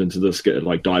dived into this game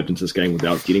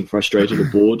without getting frustrated or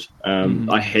bored.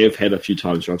 I have had a few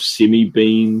times where I've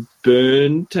been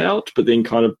burnt out, but then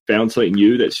kind of found something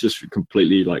new that's just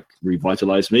completely like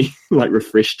revitalized me, like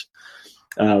refreshed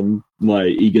my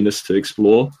eagerness to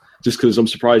explore. Just because I'm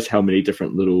surprised how many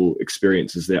different little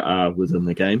experiences there are within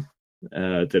the game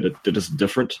that is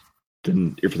different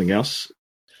than everything else.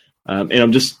 And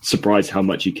I'm just surprised how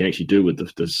much you can actually do with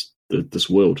this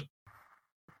world.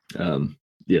 The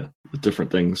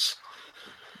different things.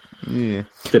 Yeah,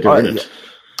 that are in it.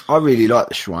 I really like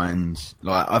the shrines.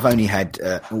 Like I've only had.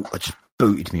 I just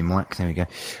booted me mic. There we go.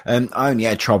 I only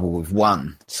had trouble with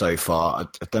one so far.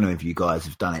 I don't know if you guys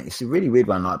have done it. It's a really weird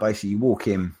one. Like basically, you walk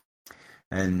in,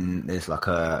 and there's like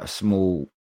a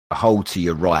small hole to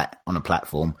your right on a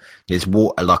platform. There's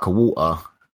water,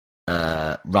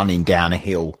 running down a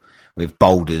hill with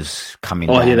boulders coming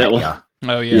down at you.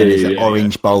 Oh, yeah. There's an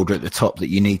orange boulder at the top that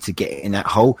you need to get in that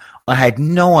hole. I had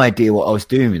no idea what I was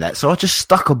doing with that, so I just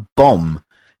stuck a bomb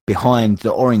behind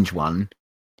the orange one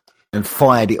and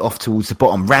fired it off towards the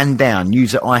bottom, ran down,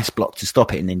 used an ice block to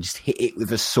stop it, and then just hit it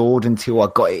with a sword until I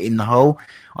got it in the hole.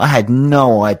 I had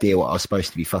no idea what I was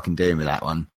supposed to be fucking doing with that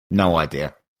one. No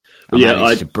idea. I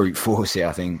managed to brute force it,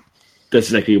 I think. That's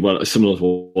exactly similar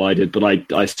to what I did, but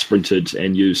I sprinted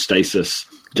and used stasis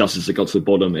just as it got to the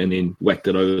bottom, and then whacked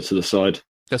it over to the side.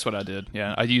 That's what I did.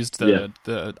 Yeah, I used the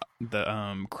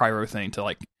cryo thing to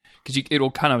like, because you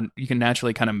can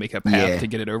naturally kind of make a path to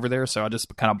get it over there. So I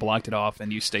just kind of blocked it off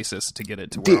and used stasis to get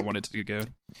it to where I wanted to go.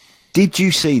 Did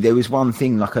you see there was one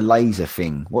thing like a laser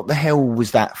thing? What the hell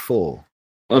was that for?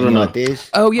 I don't know. Ideas?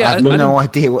 Oh yeah, I have no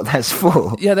idea what that's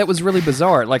for. Yeah, that was really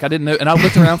bizarre. Like I didn't know, and I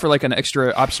looked around for like an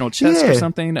extra optional chest or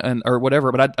something, or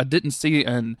whatever, but I didn't see.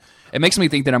 And it makes me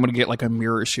think that I'm going to get like a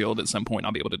mirror shield at some point.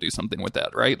 I'll be able to do something with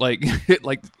that, right? Like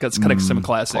that's kind of some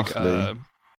classic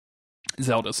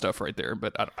Zelda stuff right there.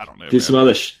 But I don't know.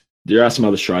 There are some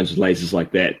other shrines with lasers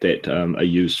like that are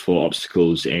used for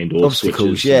obstacles and or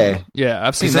obstacles. Switches. Yeah,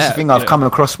 I've seen that. That's the thing. I've come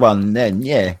across one. Then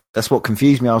that's what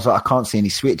confused me. I was like, I can't see any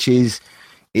switches.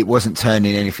 It wasn't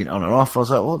turning anything on or off. I was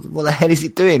like, what the hell is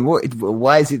it doing?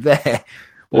 Why is it there?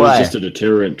 Why? It was just a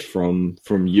deterrent from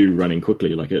you running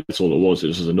quickly. Like that's all it was. It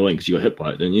was just annoying because you got hit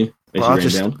by it, didn't you? I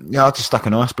just stuck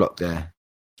an ice block there.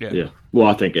 Yeah. Well,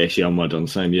 I think actually I might have done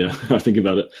the same. Yeah, I think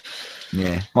about it.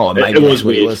 Yeah. Oh, maybe it was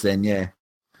what it was then. Yeah.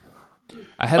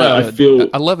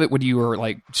 I love it when you were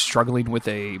like struggling with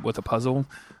a puzzle.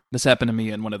 This happened to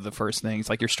me in one of the first things.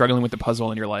 Like you're struggling with the puzzle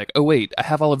and you're like, oh wait, I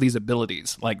have all of these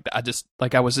abilities. Like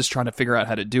I was just trying to figure out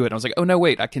how to do it. I was like, oh no,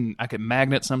 wait, I can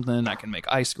magnet something. I can make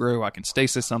ice grow. I can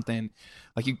stasis something.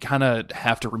 Like you kind of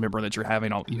have to remember that you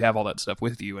have all that stuff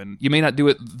with you, and you may not do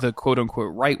it the quote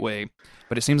unquote right way,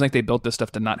 but it seems like they built this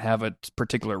stuff to not have a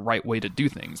particular right way to do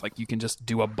things. Like you can just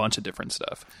do a bunch of different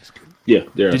stuff. Yeah,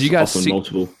 did you guys see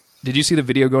multiple? Did you see the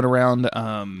video going around?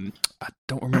 I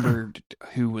don't remember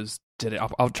who did it.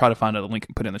 I'll try to find a link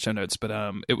and put it in the show notes.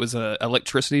 But it was a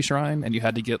electricity shrine, and you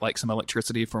had to get like some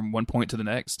electricity from one point to the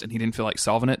next. And he didn't feel like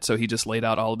solving it, so he just laid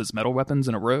out all of his metal weapons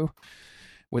in a row.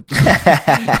 With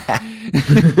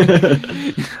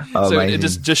Oh, so amazing. it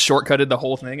just shortcutted the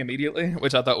whole thing immediately,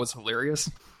 which I thought was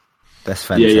hilarious. That's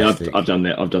fantastic. Yeah, I've done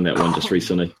that. I've done that one just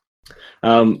recently.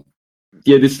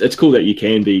 It's cool that you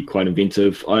can be quite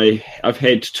inventive. I've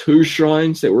had 2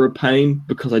 shrines that were a pain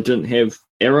because I didn't have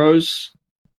arrows.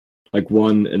 Like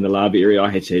one in the lava area, I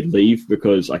had to leave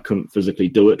because I couldn't physically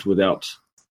do it without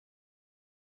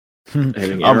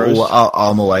having arrows.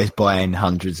 I'm always buying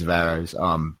hundreds of arrows.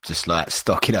 I'm just like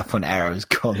stocking up on arrows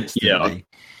constantly. Yeah,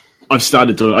 I've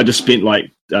started to. I just spent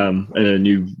like in a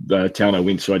new town I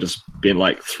went to. I just spent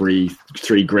like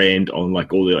 $3,000 on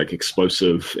like all the like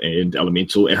explosive and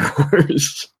elemental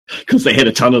arrows because they had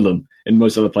a ton of them, and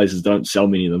most other places don't sell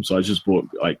many of them. So I just bought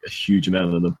like a huge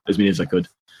amount of them, as many as I could.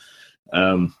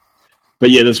 But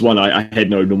yeah, this one I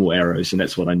had no normal arrows, and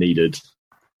that's what I needed.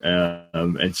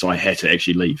 And so I had to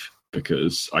actually leave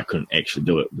because I couldn't actually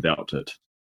do it without it.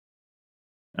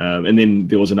 And then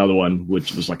there was another one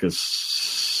which was like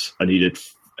I needed,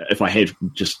 if I had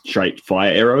just straight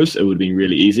fire arrows, it would have been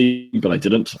really easy, but I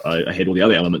didn't. I had all the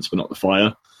other elements, but not the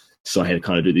fire. So I had to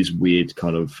kind of do these weird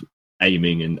kind of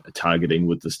aiming and targeting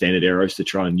with the standard arrows to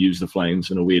try and use the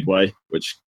flames in a weird way,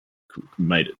 which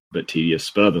made it a bit tedious.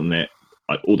 But other than that,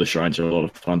 all the shrines are a lot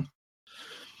of fun.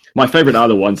 My favorite are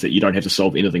the ones that you don't have to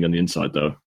solve anything on the inside,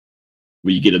 though.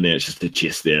 Where you get in there, it's just a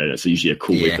chest there, and it's usually a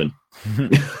cool weapon.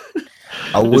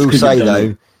 I will say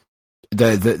though,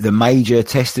 the major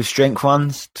test of strength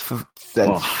ones,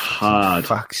 hard.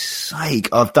 Fuck's sake,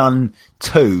 I've done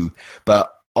 2,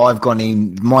 but I've gone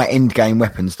in my end game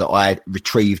weapons that I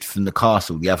retrieved from the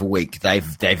castle the other week.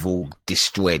 They've all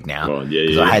destroyed now.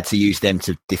 I had to use them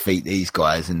to defeat these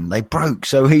guys, and they broke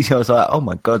so easy. I was like, oh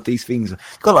my god, these things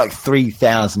got like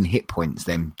 3,000 hit points.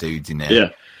 Them dudes in there. Yeah,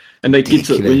 and they get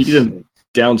when you get them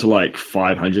down to like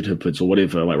 500 hit points or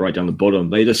whatever, like right down the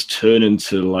bottom, they just turn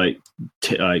into like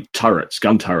turrets,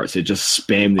 gun turrets. They just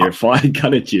spam their fire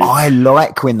gun at you. I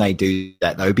like when they do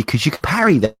that though, because you can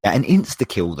parry that and insta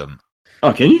kill them.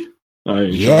 Oh, can you?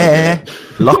 Yeah.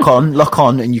 lock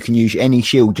on, and you can use any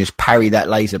shield, just parry that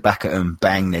laser back at them,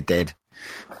 bang, they're dead.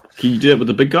 Can you do that with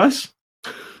the big guys?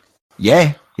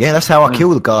 Yeah, that's how I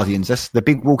kill the Guardians. That's the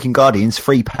big walking Guardians,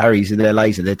 3 parries with their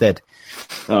laser, they're dead.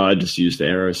 Oh, I just use the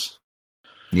arrows.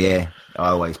 Yeah, I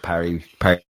always parry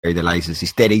the lasers.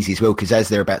 It's dead easy as well, because as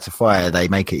they're about to fire, they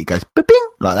make it goes ba-bing,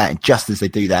 like that, and just as they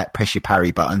do that, press your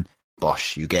parry button,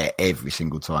 bosh, you get it every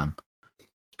single time.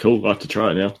 Cool, I'll have to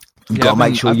try it now. You've got to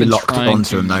make sure you're locked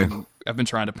onto them, though. I've been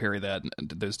trying to parry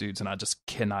those dudes, and I just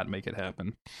cannot make it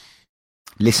happen.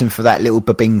 Listen for that little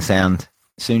ba-bing sound.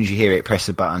 As soon as you hear it, press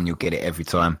the button, you'll get it every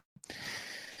time.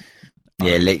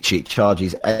 Yeah, literally, it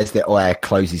charges as their eye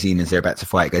closes in as they're about to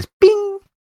fight. It goes bing!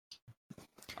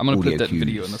 I'm going to put that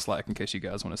video in the Slack in case you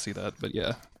guys want to see that. But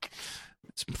yeah,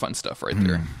 it's fun stuff right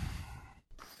there.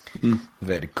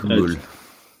 Very cool.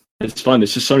 It's fun.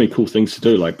 There's just so many cool things to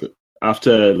do. Like,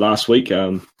 after last week,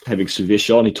 having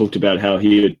Suvesh on, he talked about how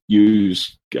he'd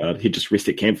just rest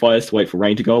at campfires to wait for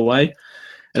rain to go away.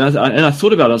 And I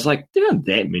thought about it, I was like, there aren't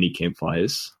that many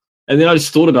campfires. And then I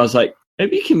just thought about it, I was like,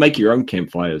 maybe you can make your own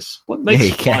campfires. What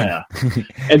makes fire?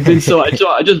 And then so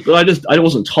I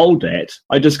wasn't told that.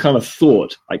 I just kind of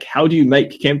thought, like, how do you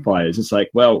make campfires? It's like,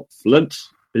 well, flint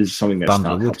is something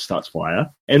that starts fire,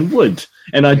 and wood.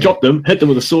 And I dropped them, hit them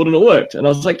with a sword, and it worked. And I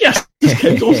was like, yes, this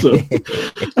game's awesome.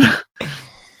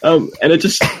 And it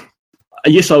just,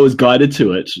 yes, I was guided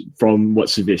to it from what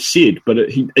Suvesh said, but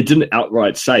it didn't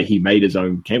outright say he made his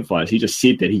own campfires. He just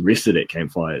said that he rested at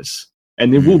campfires.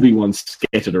 And there will be ones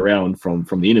scattered around from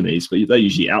the enemies, but they're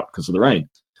usually out because of the rain.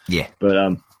 Yeah.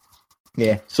 But,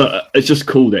 so it's just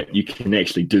cool that you can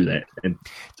actually do that. And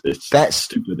that's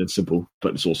stupid and simple,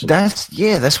 but it's awesome.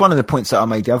 That's one of the points that I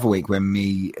made the other week when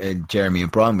me and Jeremy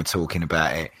and Brian were talking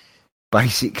about it.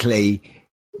 Basically,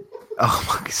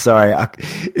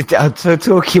 I'm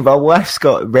talking. My wife's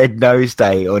got Red Nose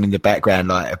Day on in the background,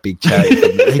 like a big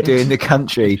charity they do in the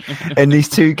country, and these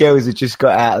 2 girls have just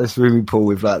got out of the swimming pool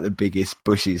with like the biggest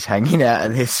bushes hanging out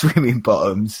of their swimming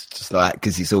bottoms, just like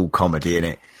because it's all comedy in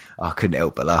it. I couldn't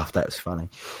help but laugh. That was funny.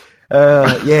 So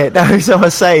I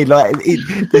was saying, like,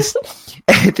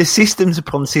 the systems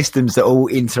upon systems that all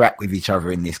interact with each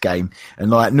other in this game. And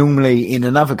like normally in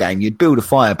another game, you'd build a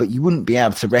fire, but you wouldn't be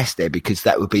able to rest there because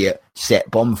that would be at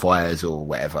set bonfires or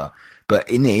whatever. But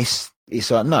in this, it's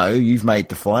like, no, you've made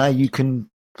the fire, you can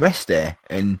rest there.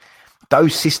 And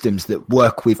those systems that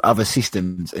work with other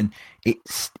systems, and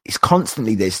it's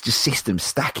constantly, there's just systems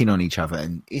stacking on each other,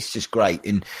 and it's just great.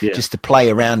 And just to play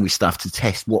around with stuff to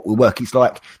test what will work. It's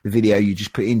like the video you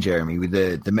just put in, Jeremy, with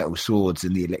the metal swords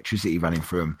and the electricity running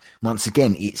through them. Once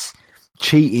again, it's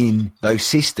cheating those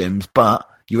systems, but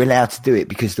you're allowed to do it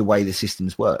because the way the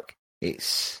systems work.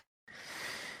 It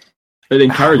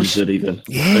encourages it even.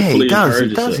 Yeah, it does.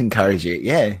 It does encourage it,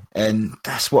 yeah. And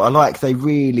that's what I like. They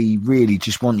really, really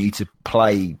just want you to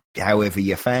play however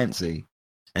you fancy.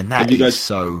 And that is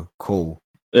so cool.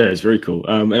 Yeah, it's very cool.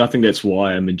 And I think that's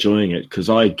why I'm enjoying it, because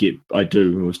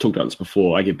we've talked about this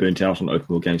before, I get burnt out on open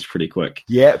world games pretty quick.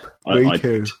 Yep, me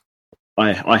too.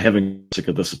 I haven't sick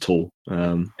of this at all.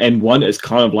 And one is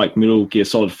kind of like Metal Gear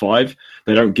Solid 5.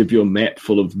 They don't give you a map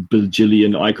full of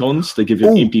bajillion icons. They give you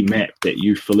an empty map that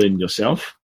you fill in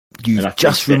yourself. You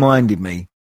just reminded me.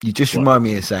 You just remind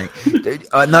me of saying.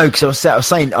 No, because I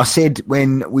said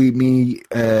when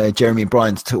Jeremy and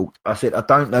Brian talked, I said, I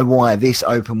don't know why this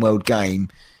open world game,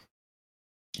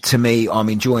 to me, I'm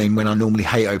enjoying when I normally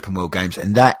hate open world games.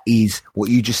 And that is what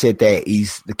you just said there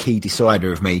is the key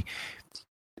decider of me.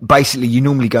 Basically, you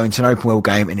normally go into an open world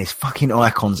game and there's fucking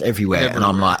icons everywhere. And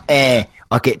I'm like, I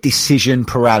get decision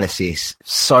paralysis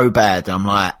so bad. And I'm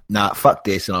like, nah, fuck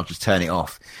this. And I'll just turn it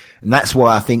off. And that's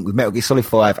why I think with Metal Gear Solid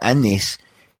 5 and this,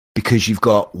 because you've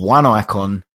got one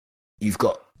icon, you've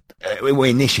got,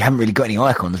 in this, you haven't really got any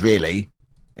icons, really.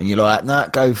 And you're like, nah,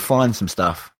 go find some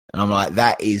stuff. And I'm like,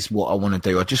 that is what I want to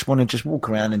do. I just want to just walk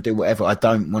around and do whatever. I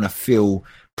don't want to feel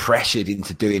pressured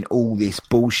into doing all this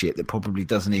bullshit that probably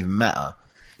doesn't even matter.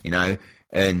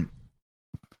 And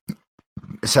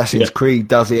Assassin's Creed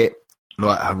does it,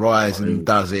 like Horizon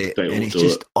does it, and it's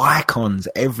just icons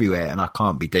everywhere, and I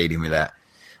can't be dealing with that.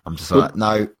 I'm just like,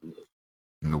 no.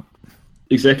 Nope.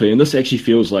 Exactly, and this actually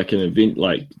feels like an event,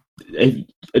 like, it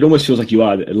almost feels like you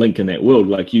are a link in that world,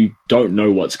 like you don't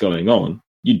know what's going on,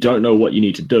 you don't know what you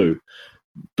need to do,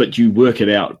 but you work it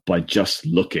out by just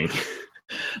looking.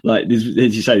 Like, as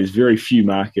you say, there's very few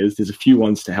markers, there's a few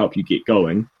ones to help you get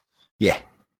going. Yeah.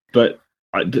 But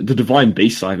the Divine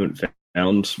Beasts I haven't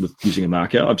found with using a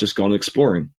marker. I've just gone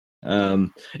exploring.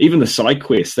 Even the side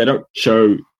quests, they don't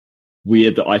show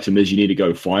where the item is you need to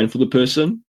go find for the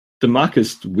person. The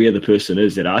marker's where the person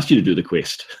is that asked you to do the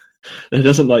quest. It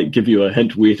doesn't give you a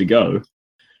hint where to go.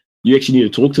 You actually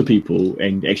need to talk to people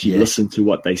and actually listen to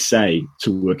what they say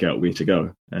to work out where to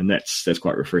go. And that's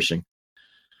quite refreshing.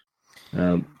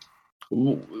 One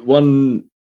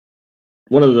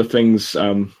of the things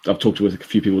I've talked with a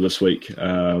few people this week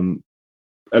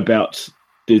about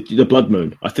the Blood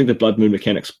Moon. I think the Blood Moon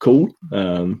mechanic's cool.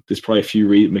 There's probably a few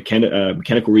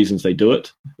mechanical reasons they do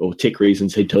it, or tech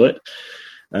reasons they do it,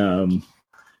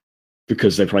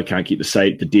 because they probably can't keep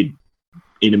the dead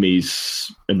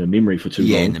enemies in the memory for too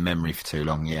long. Yeah, in the memory for too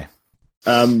long, yeah.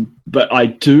 But I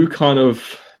do kind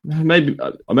of... Maybe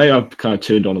I've kind of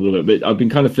turned on a little bit. I've been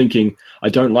kind of thinking I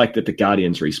don't like that the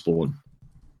Guardians respawn,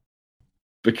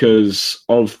 because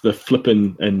of the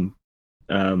flipping and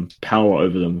power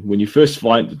over them. When you first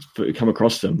come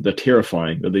across them, they're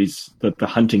terrifying. They're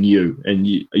hunting you, and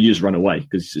you just run away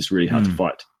because it's really hard to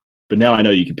fight. But now I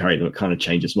know you can parry them. It kind of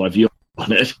changes my view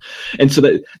on it. And so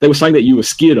they were saying that you were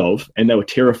scared of, and they were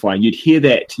terrifying. You'd hear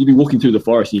that. You'd be walking through the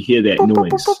forest, and you hear that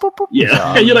noise.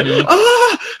 Yeah, and you're like,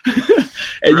 ah!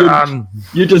 And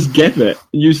you just gap it.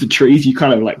 Use the trees. You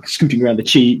kind of like scooting around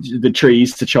the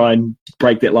trees to try and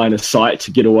break that line of sight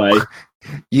to get away.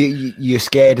 You're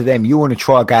scared of them. You want to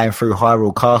try going through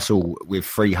Hyrule Castle with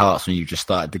 3 hearts when you just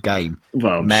started the game.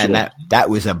 Well, man, sure. that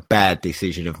was a bad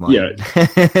decision of mine. Yeah,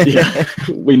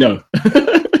 we know.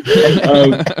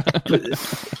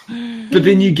 But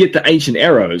then you get the ancient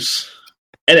arrows,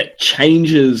 and it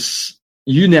changes.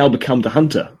 You now become the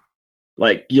hunter.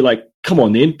 Like, you're like, come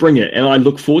on then, bring it. And I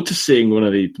look forward to seeing one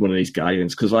of these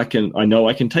guardians, because I know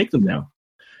I can take them now.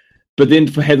 But then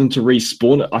for having to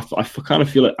respawn it, I kind of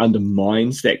feel it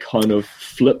undermines that kind of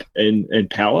flip in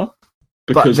power,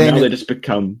 because now they just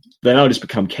become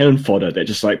cannon fodder. They're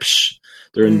just like, psh,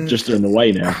 they're in the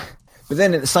way now. But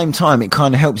then at the same time, it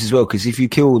kind of helps as well, because if you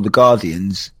kill the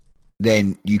guardians,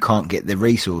 then you can't get the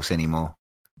resource anymore,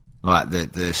 like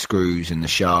the screws and the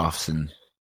shafts and.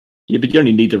 Yeah, but you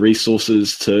only need the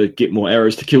resources to get more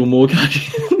arrows to kill more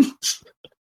guardians.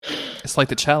 It's like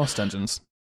the Chalice dungeons.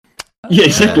 Yeah,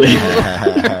 exactly.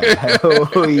 It's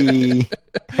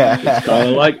kind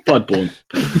of like Bloodborne.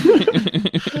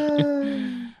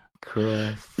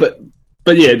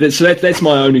 But yeah, so that's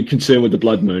my only concern with the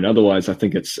Blood Moon. Otherwise, I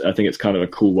think it's kind of a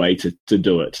cool way to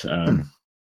do it. I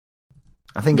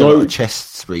think a lot of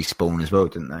chests respawn as well,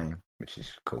 didn't they? Which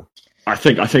is cool. I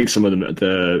think some of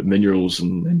the minerals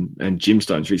and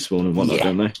gemstones respawn and whatnot,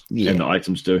 don't they? Yeah. And the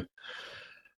items do.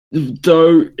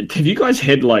 Though, have you guys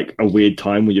had like a weird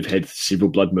time where you've had several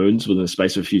blood moons within the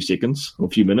space of a few seconds or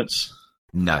a few minutes?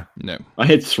 No. I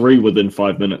had 3 within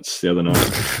 5 minutes the other night.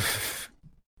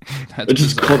 It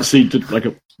just constantly did, like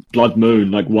Blood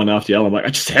Moon, like one after the other. I'm like, I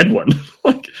just had one.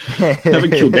 Like, I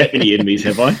haven't killed that many enemies,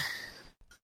 have I?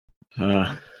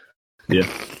 Yeah.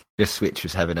 The Switch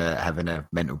was having a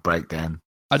mental breakdown.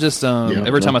 I just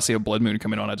every time I see a blood moon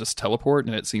coming on, I just teleport,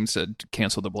 and it seems to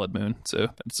cancel the blood moon. So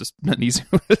it's just an easy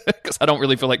because I don't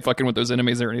really feel like fucking with those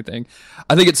enemies or anything.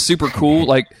 I think it's super cool.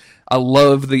 Like I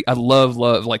love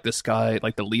like the sky,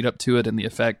 like the lead up to it and the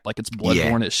effect. Like it's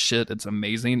bloodborne as shit. It's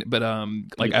amazing. But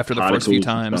like after the first few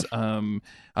times, I'm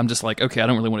just like, okay, I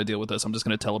don't really want to deal with this. I'm just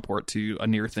going to teleport to a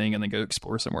near thing and then go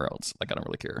explore somewhere else. Like I don't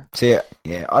really care. So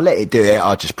yeah, I'll let it do it.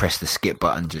 I'll just press the skip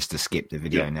button just to skip the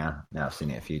video now. Now I've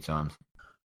seen it a few times.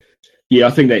 Yeah, I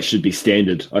think that should be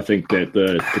standard. I think that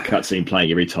the cutscene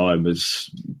playing every time is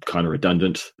kind of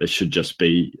redundant. It should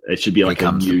be like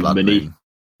a new mini.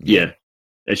 Yeah,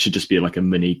 it should just be like a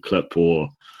mini clip, or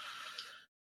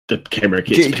the camera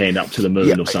gets panned up to the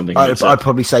moon or something. I'd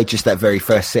probably say just that very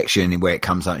first section where it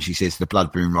comes up and she says the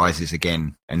blood moon rises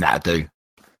again, and that'll do.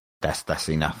 That's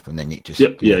enough, and then it just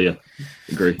yeah.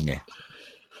 Agree. Yeah,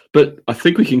 but I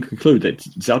think we can conclude that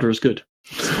Zelda is good.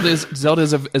 Zelda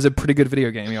is a pretty good video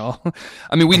game, y'all.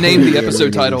 I mean, we named the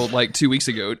episode title like 2 weeks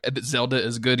ago. Zelda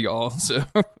is good, y'all. So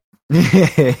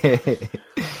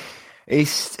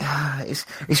it's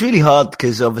really hard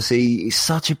because obviously it's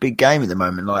such a big game at the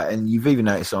moment. Like, and you've even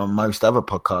noticed on most other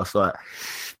podcasts, like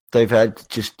they've had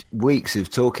just weeks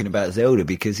of talking about Zelda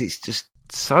because it's just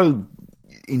so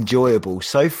enjoyable,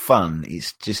 so fun.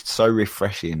 It's just so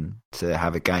refreshing to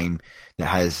have a game that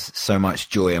has so much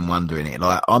joy and wonder in it.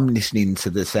 Like I'm listening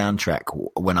to the soundtrack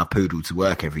when I poodle to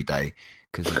work every day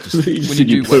because when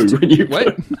you do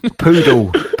what?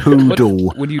 Poodle.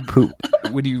 When you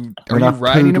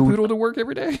riding a poodle to work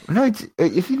every day? No,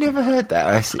 if you never heard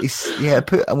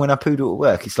that, when I poodle to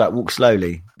work, it's like walk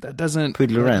slowly. That doesn't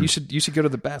poodle around. You should go to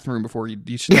the bathroom before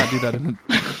you should not do that.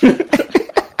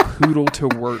 Poodle to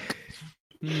work.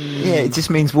 Yeah, it just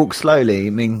means walk slowly.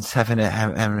 It means having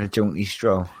a jaunty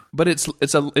stroll. But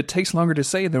it takes longer to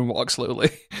say than walk slowly.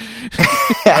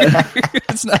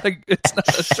 It's not a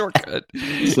shortcut.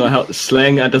 It's not how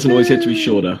slang doesn't always have to be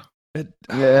shorter.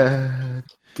 Yeah.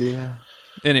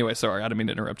 Anyway, sorry, I didn't mean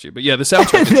to interrupt you, but yeah, the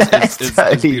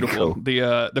soundtrack is beautiful. Cool.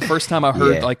 The first time I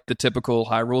heard like the typical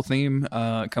Hyrule theme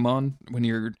come on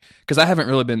because I haven't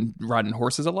really been riding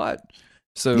horses a lot.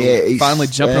 So finally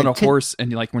jumping on a horse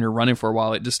and like when you're running for a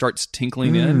while, it just starts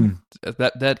tinkling in.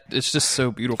 That it's just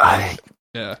so beautiful.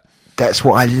 Yeah, that's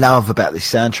what I love about this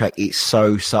soundtrack. It's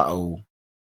so subtle,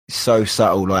 so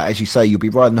subtle. Like as you say, you'll be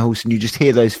riding the horse and you just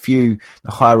hear those few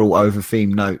Hyrule over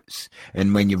theme notes.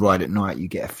 And when you ride at night, you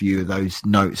get a few of those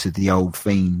notes of the old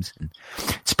themes. And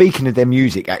speaking of their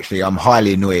music, actually, I'm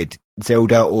highly annoyed.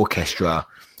 Zelda Orchestra.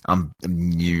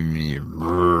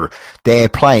 They're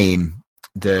playing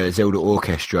the Zelda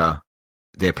Orchestra.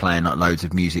 They're playing like loads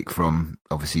of music from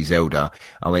obviously Zelda.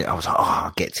 I was like,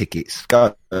 I'll get tickets.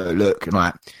 Go look, and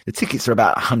like the tickets are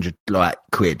about 100 like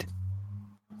quid.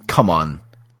 Come on,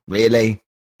 really?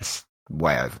 It's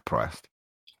way overpriced.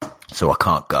 So I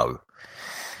can't go.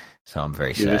 So I'm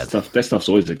very sad. That stuff's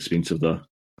always expensive though.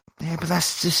 Yeah, but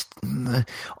that's just I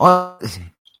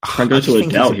can't go to a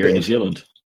Dell here in New Zealand.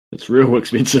 It's real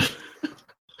expensive.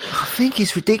 I think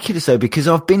it's ridiculous though, because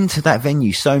I've been to that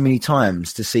venue so many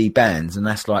times to see bands, and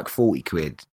that's like 40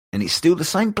 quid, and it's still the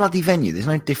same bloody venue. There's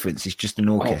no difference. It's just an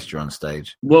orchestra on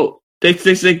stage. Well, that's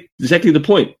exactly the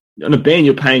point. In a band,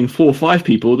 you're paying 4 or 5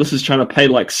 people. This is trying to pay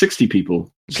like 60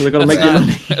 people, so they've got to make their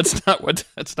money. That's not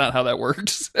how that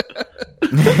works.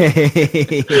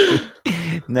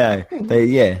 No,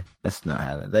 that's not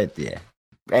how that.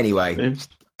 Anyway.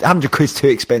 100 quid's too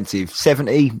expensive.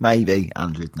 70, maybe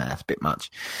 100. Nah, that's a bit much.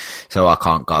 So I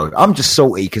can't go. I'm just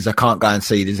salty because I can't go and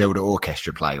see the Zelda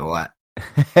Orchestra play. All right.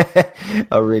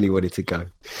 I really wanted to go.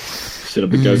 Set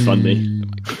up a GoFundMe.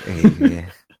 Yeah.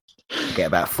 Get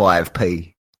about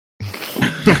 5p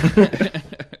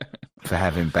for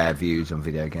having bad views on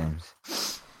video games.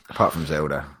 Apart from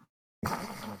Zelda.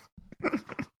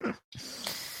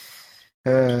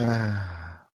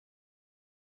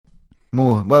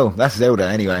 Well, that's Zelda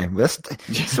anyway. That's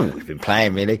all we've been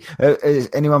playing, really. Has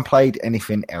anyone played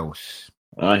anything else?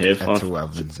 I have. Other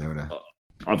than Zelda.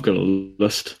 I've got a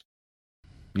list.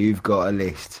 You've got a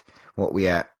list. What we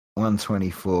at?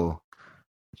 124.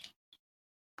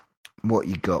 What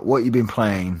you got? What you been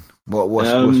playing?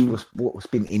 What's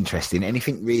been interesting?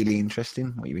 Anything really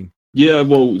interesting? What you been? Yeah,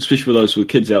 well, especially for those with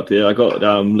kids out there, I got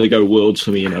Lego Worlds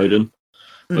for me and Odin.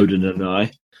 Odin and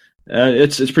I.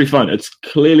 It's pretty fun. It's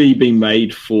clearly been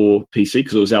made for PC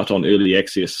because it was out on early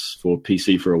access for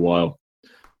PC for a while.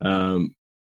 And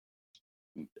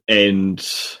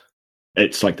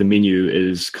it's like the menu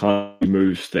is kind of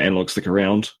move the analog stick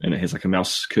around, and it has like a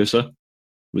mouse cursor,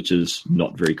 which is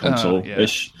not very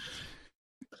console-ish.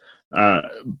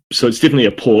 So it's definitely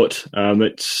a port.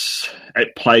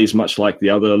 It plays much like the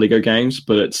other Lego games,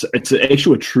 but it's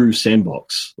actually a true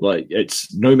sandbox. Like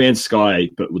it's No Man's Sky,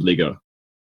 but with Lego,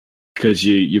 because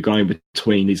you're going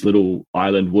between these little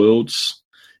island worlds,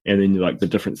 and then like the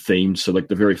different themes. So like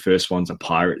the very first one's a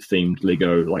pirate themed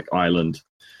Lego like island,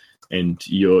 and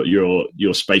your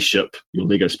spaceship, your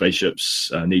Lego spaceships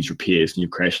needs repairs, and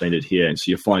you've crash landed here, and so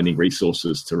you're finding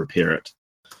resources to repair it.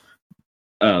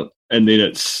 And then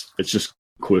it's just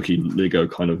quirky Lego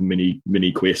kind of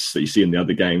mini quests that you see in the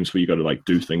other games where you got to like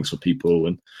do things for people,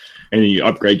 and then you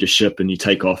upgrade your ship and you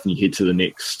take off and you head to the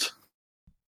next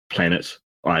planet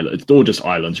island. It's all just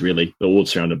islands really. They're all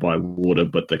surrounded by water,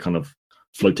 but they're kind of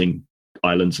floating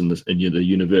islands in the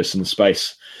universe and the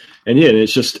space. And yeah,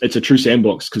 it's a true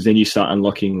sandbox, because then you start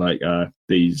unlocking like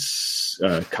these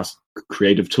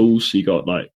creative tools. So you got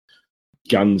like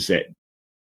guns that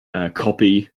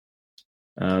copy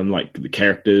like the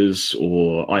characters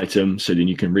or items, so then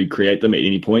you can recreate them at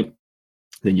any point.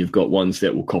 Then you've got ones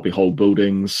that will copy whole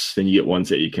buildings. Then you get ones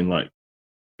that you can like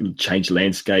change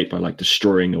landscape by like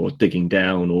destroying or digging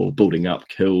down or building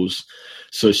up hills.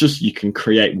 So it's just, you can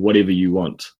create whatever you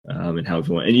want and however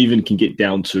you want, and you even can get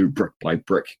down to brick by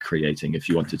brick creating if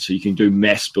you wanted. So you can do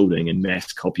mass building and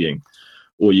mass copying,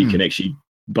 or you can actually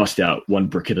bust out one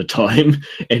brick at a time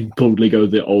and build Lego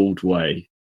the old way,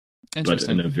 but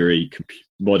in a very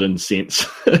modern sense.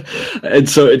 And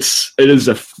so it's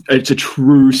a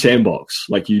true sandbox.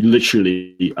 Like you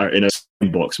literally are in a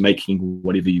sandbox making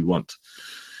whatever you want,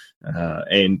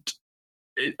 and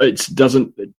it's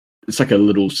like a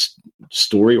little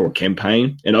story or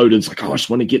campaign. And Odin's like, I just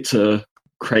want to get to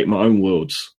create my own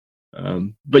worlds.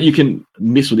 But you can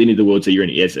mess with any of the worlds that you're in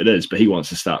as it is, but he wants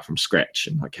to start from scratch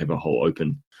and like have a whole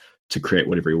open to create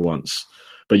whatever he wants.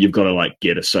 But you've got to like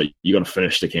you got to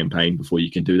finish the campaign before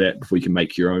you can do that, before you can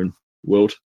make your own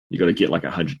world. You got to get like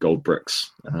 100 gold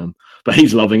bricks. But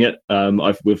he's loving it.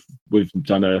 We've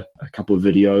done a couple of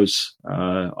videos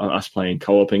on us playing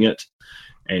co-oping it,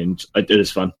 and it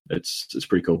is fun. It's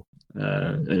pretty cool.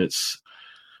 And I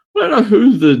don't know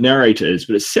who the narrator is,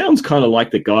 but it sounds kind of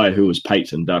like the guy who was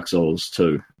Pate in Dark Souls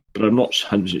 2, but I'm not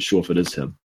 100% sure if it is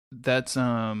him. That's Peter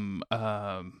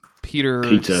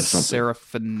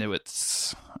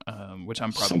Serafinowicz, which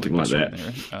I'm probably something like that.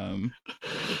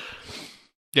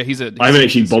 Yeah, I haven't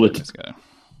actually bothered to. Guy.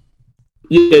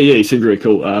 Yeah, he seemed very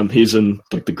cool. He's in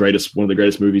like one of the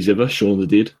greatest movies ever, Shaun of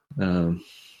the Dead.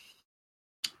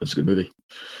 It's a good movie.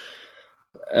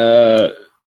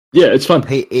 Yeah, it's fun.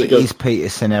 He's Peter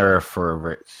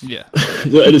Serafinowicz. Yeah.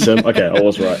 It is him. Okay, I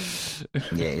was right.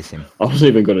 Yeah, it's him. I wasn't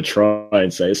even going to try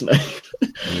and say his name.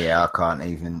 Yeah, I can't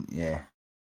even. Yeah,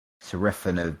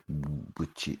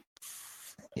 Serafinowicz.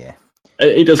 Yeah.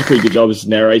 He does a pretty good job as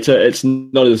narrator. It's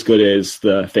not as good as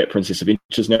the Fat Princess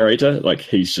Adventures narrator. Like,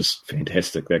 he's just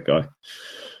fantastic, that guy.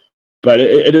 But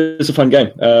it is a fun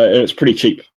game, and it's pretty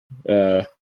cheap.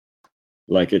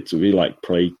 Like, it would be like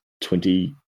probably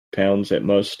 £20 at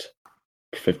most,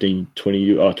 15,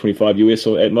 20, 25 US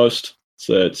or at most.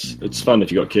 So it's fun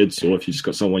if you got kids, or if you just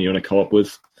got someone you want to co-op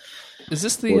with. Is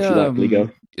this the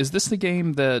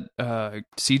game that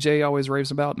CJ always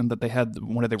raves about, and that they had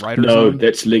one of the writers? No, on?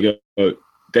 That's Lego.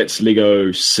 That's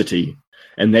Lego City,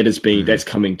 and that's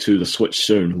coming to the Switch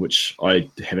soon, which I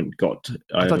haven't got.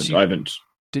 I haven't.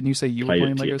 Didn't you say you were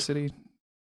playing Lego City?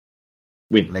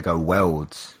 When? Lego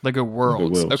Worlds. Lego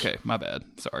Worlds. Okay, my bad.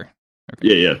 Sorry.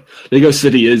 Okay. Yeah. Lego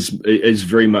City is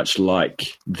very much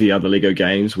like the other Lego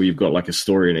games, where you've got like a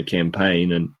story and a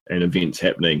campaign and events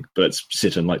happening, but it's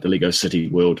set in like the Lego City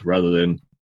world rather than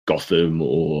Gotham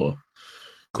or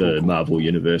the Marvel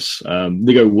universe.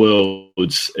 Lego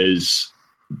Worlds is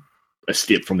a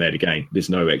step from that again. There's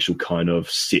no actual kind of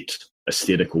set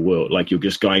aesthetical world. Like, you're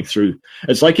just going through.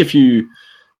 It's like if you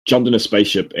jumped in a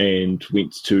spaceship and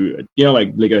went to,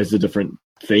 like Lego has the different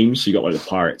themes. So you got like the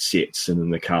pirate sets, and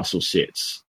then the castle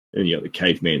sets, and the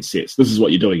caveman sets. This is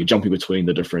what you're doing. You're jumping between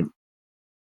the different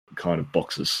kind of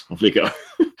boxes of Lego,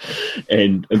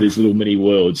 and these little mini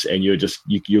worlds, and you're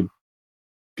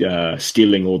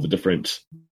stealing all the different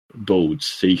builds,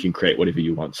 so you can create whatever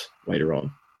you want later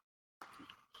on.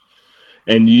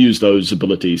 And you use those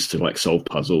abilities to like solve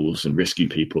puzzles and rescue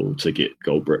people to get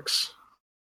gold bricks.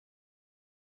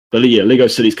 But yeah, Lego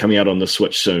City's coming out on the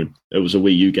Switch soon. It was a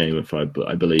Wii U game,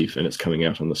 I believe, and it's coming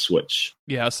out on the Switch.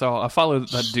 Yeah, so I followed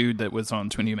that dude that was on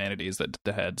Twin Humanities that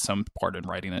had some part in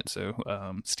writing it. So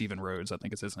Stephen Rhodes, I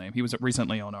think is his name. He was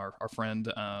recently on our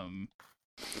friend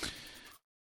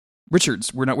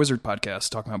Richard's We're Not Wizard podcast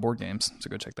talking about board games. So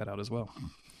go check that out as well.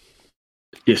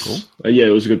 Yes. Cool. Yeah,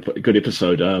 it was a good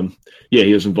episode. Yeah,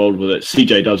 he was involved with it.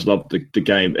 CJ does love the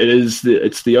game. It's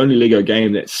the only Lego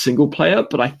game that's single player,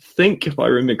 but I think, if I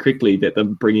remember correctly, that they're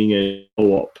bringing in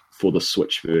co-op for the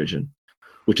Switch version,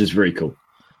 which is very cool.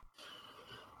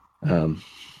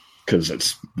 Because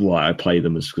that's why I play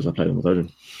them, is because I play them with Odin.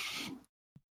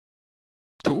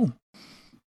 Cool.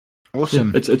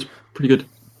 Awesome. Yeah, it's pretty good.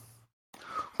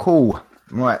 Cool.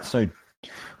 Right, so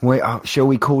wait, shall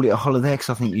we call it a holiday? Because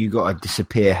I think you got to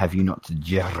disappear, have you not, to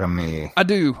Jeremy? I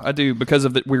do. Because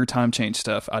of the weird time change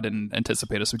stuff. I didn't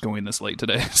anticipate us going this late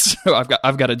today, so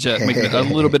I've got a jet, making it a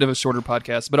little bit of a shorter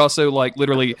podcast. But also, like,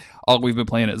 literally all we've been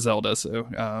playing at Zelda. So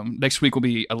next week will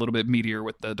be a little bit meatier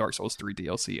with the Dark Souls 3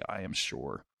 DLC, I am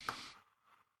sure.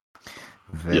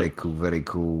 Very cool. Very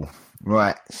cool.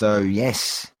 Right. So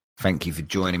yes, thank you for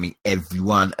joining me,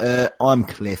 everyone. I'm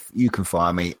Cliff. You can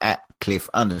find me at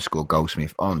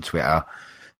Cliff_Goldsmith on Twitter.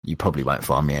 You probably won't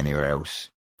find me anywhere else.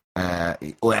 And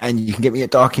you can get me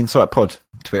at Dark Insight Pod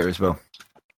Twitter as well.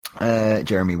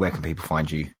 Jeremy, where can people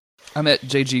find you? I'm at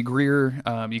JG Greer.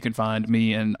 You can find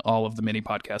me and all of the mini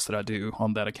podcasts that I do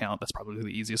on that account. That's probably the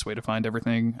easiest way to find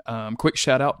everything. Quick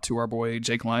shout out to our boy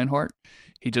Jake Lionheart.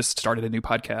 He just started a new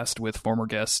podcast with former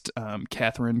guest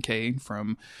Catherine K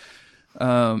from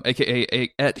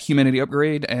aka at Humanity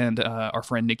Upgrade, and our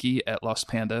friend Nikki at Lost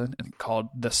Panda, called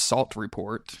The Salt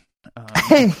Report.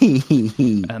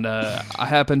 And I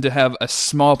happened to have a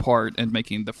small part in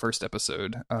making the first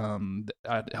episode.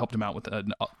 I helped him out with a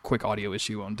quick audio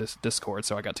issue on Discord,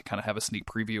 so I got to kind of have a sneak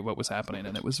preview of what was happening,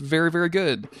 and it was very, very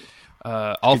good.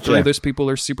 All three of those people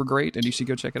are super great, and you should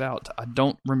go check it out. I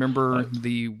don't remember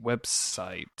the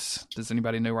website. Does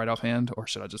anybody know right offhand, or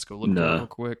should I just go look it up real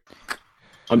quick?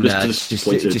 I'm just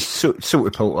Salt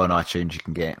Report on iTunes. You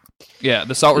can get. Yeah,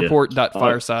 the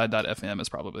saltreport.fireside.fm is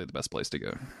probably the best place to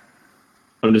go.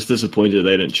 I'm just disappointed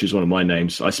they didn't choose one of my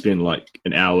names. I spent like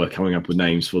an hour coming up with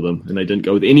names for them, and they didn't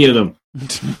go with any of them.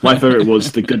 My favorite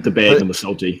was the good, the bad, and the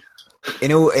salty.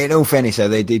 In all fairness, though,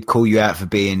 they did call you out for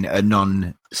being a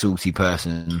non-salty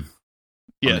person.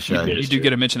 Yeah, you do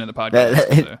get a mention in the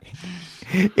podcast.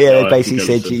 Yeah, they basically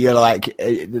said you're like,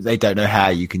 they don't know how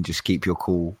you can just keep your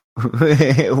cool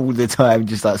all the time,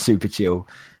 just like super chill.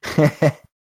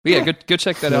 Yeah, go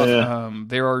check that out.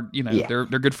 They are, they're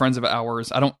good friends of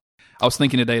ours. I was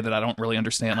thinking today that I don't really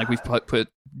understand. Like, we've put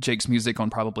Jake's music on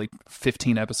probably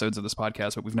 15 episodes of this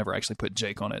podcast, but we've never actually put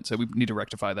Jake on it. So we need to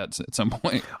rectify that at some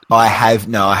point. I have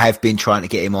been trying to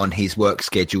get him on. His work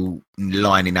schedule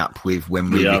lining up with when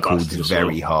we record is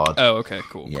very hard. Oh, okay,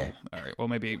 cool. Yeah. Cool. All right. Well,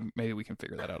 maybe we can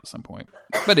figure that out at some point.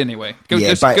 But anyway, go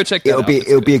check that out.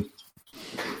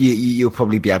 You'll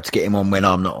probably be able to get him on when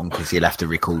I'm not on, because he'll have to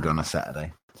record on a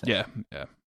Saturday. So. Yeah.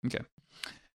 Okay.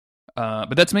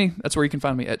 But that's me. That's where you can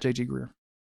find me, at JG Greer.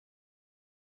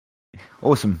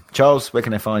 Awesome. Charles, where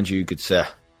can I find you, good sir?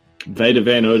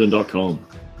 VaderVanOden.com.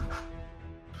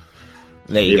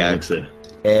 There you go. There.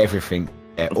 Everything.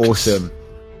 Yeah, awesome.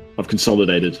 I've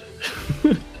consolidated.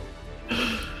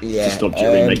 Yeah. To stop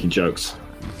Jerry making jokes.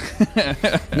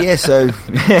 Yeah, so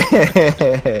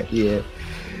yeah.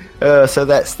 So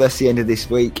that's the end of this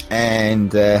week,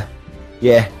 and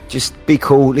just be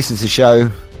cool, listen to the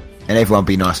show, and everyone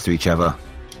be nice to each other.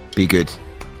 Be good.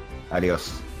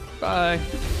 Adios. Bye.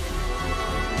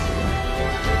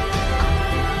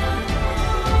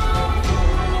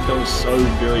 That was so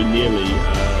very nearly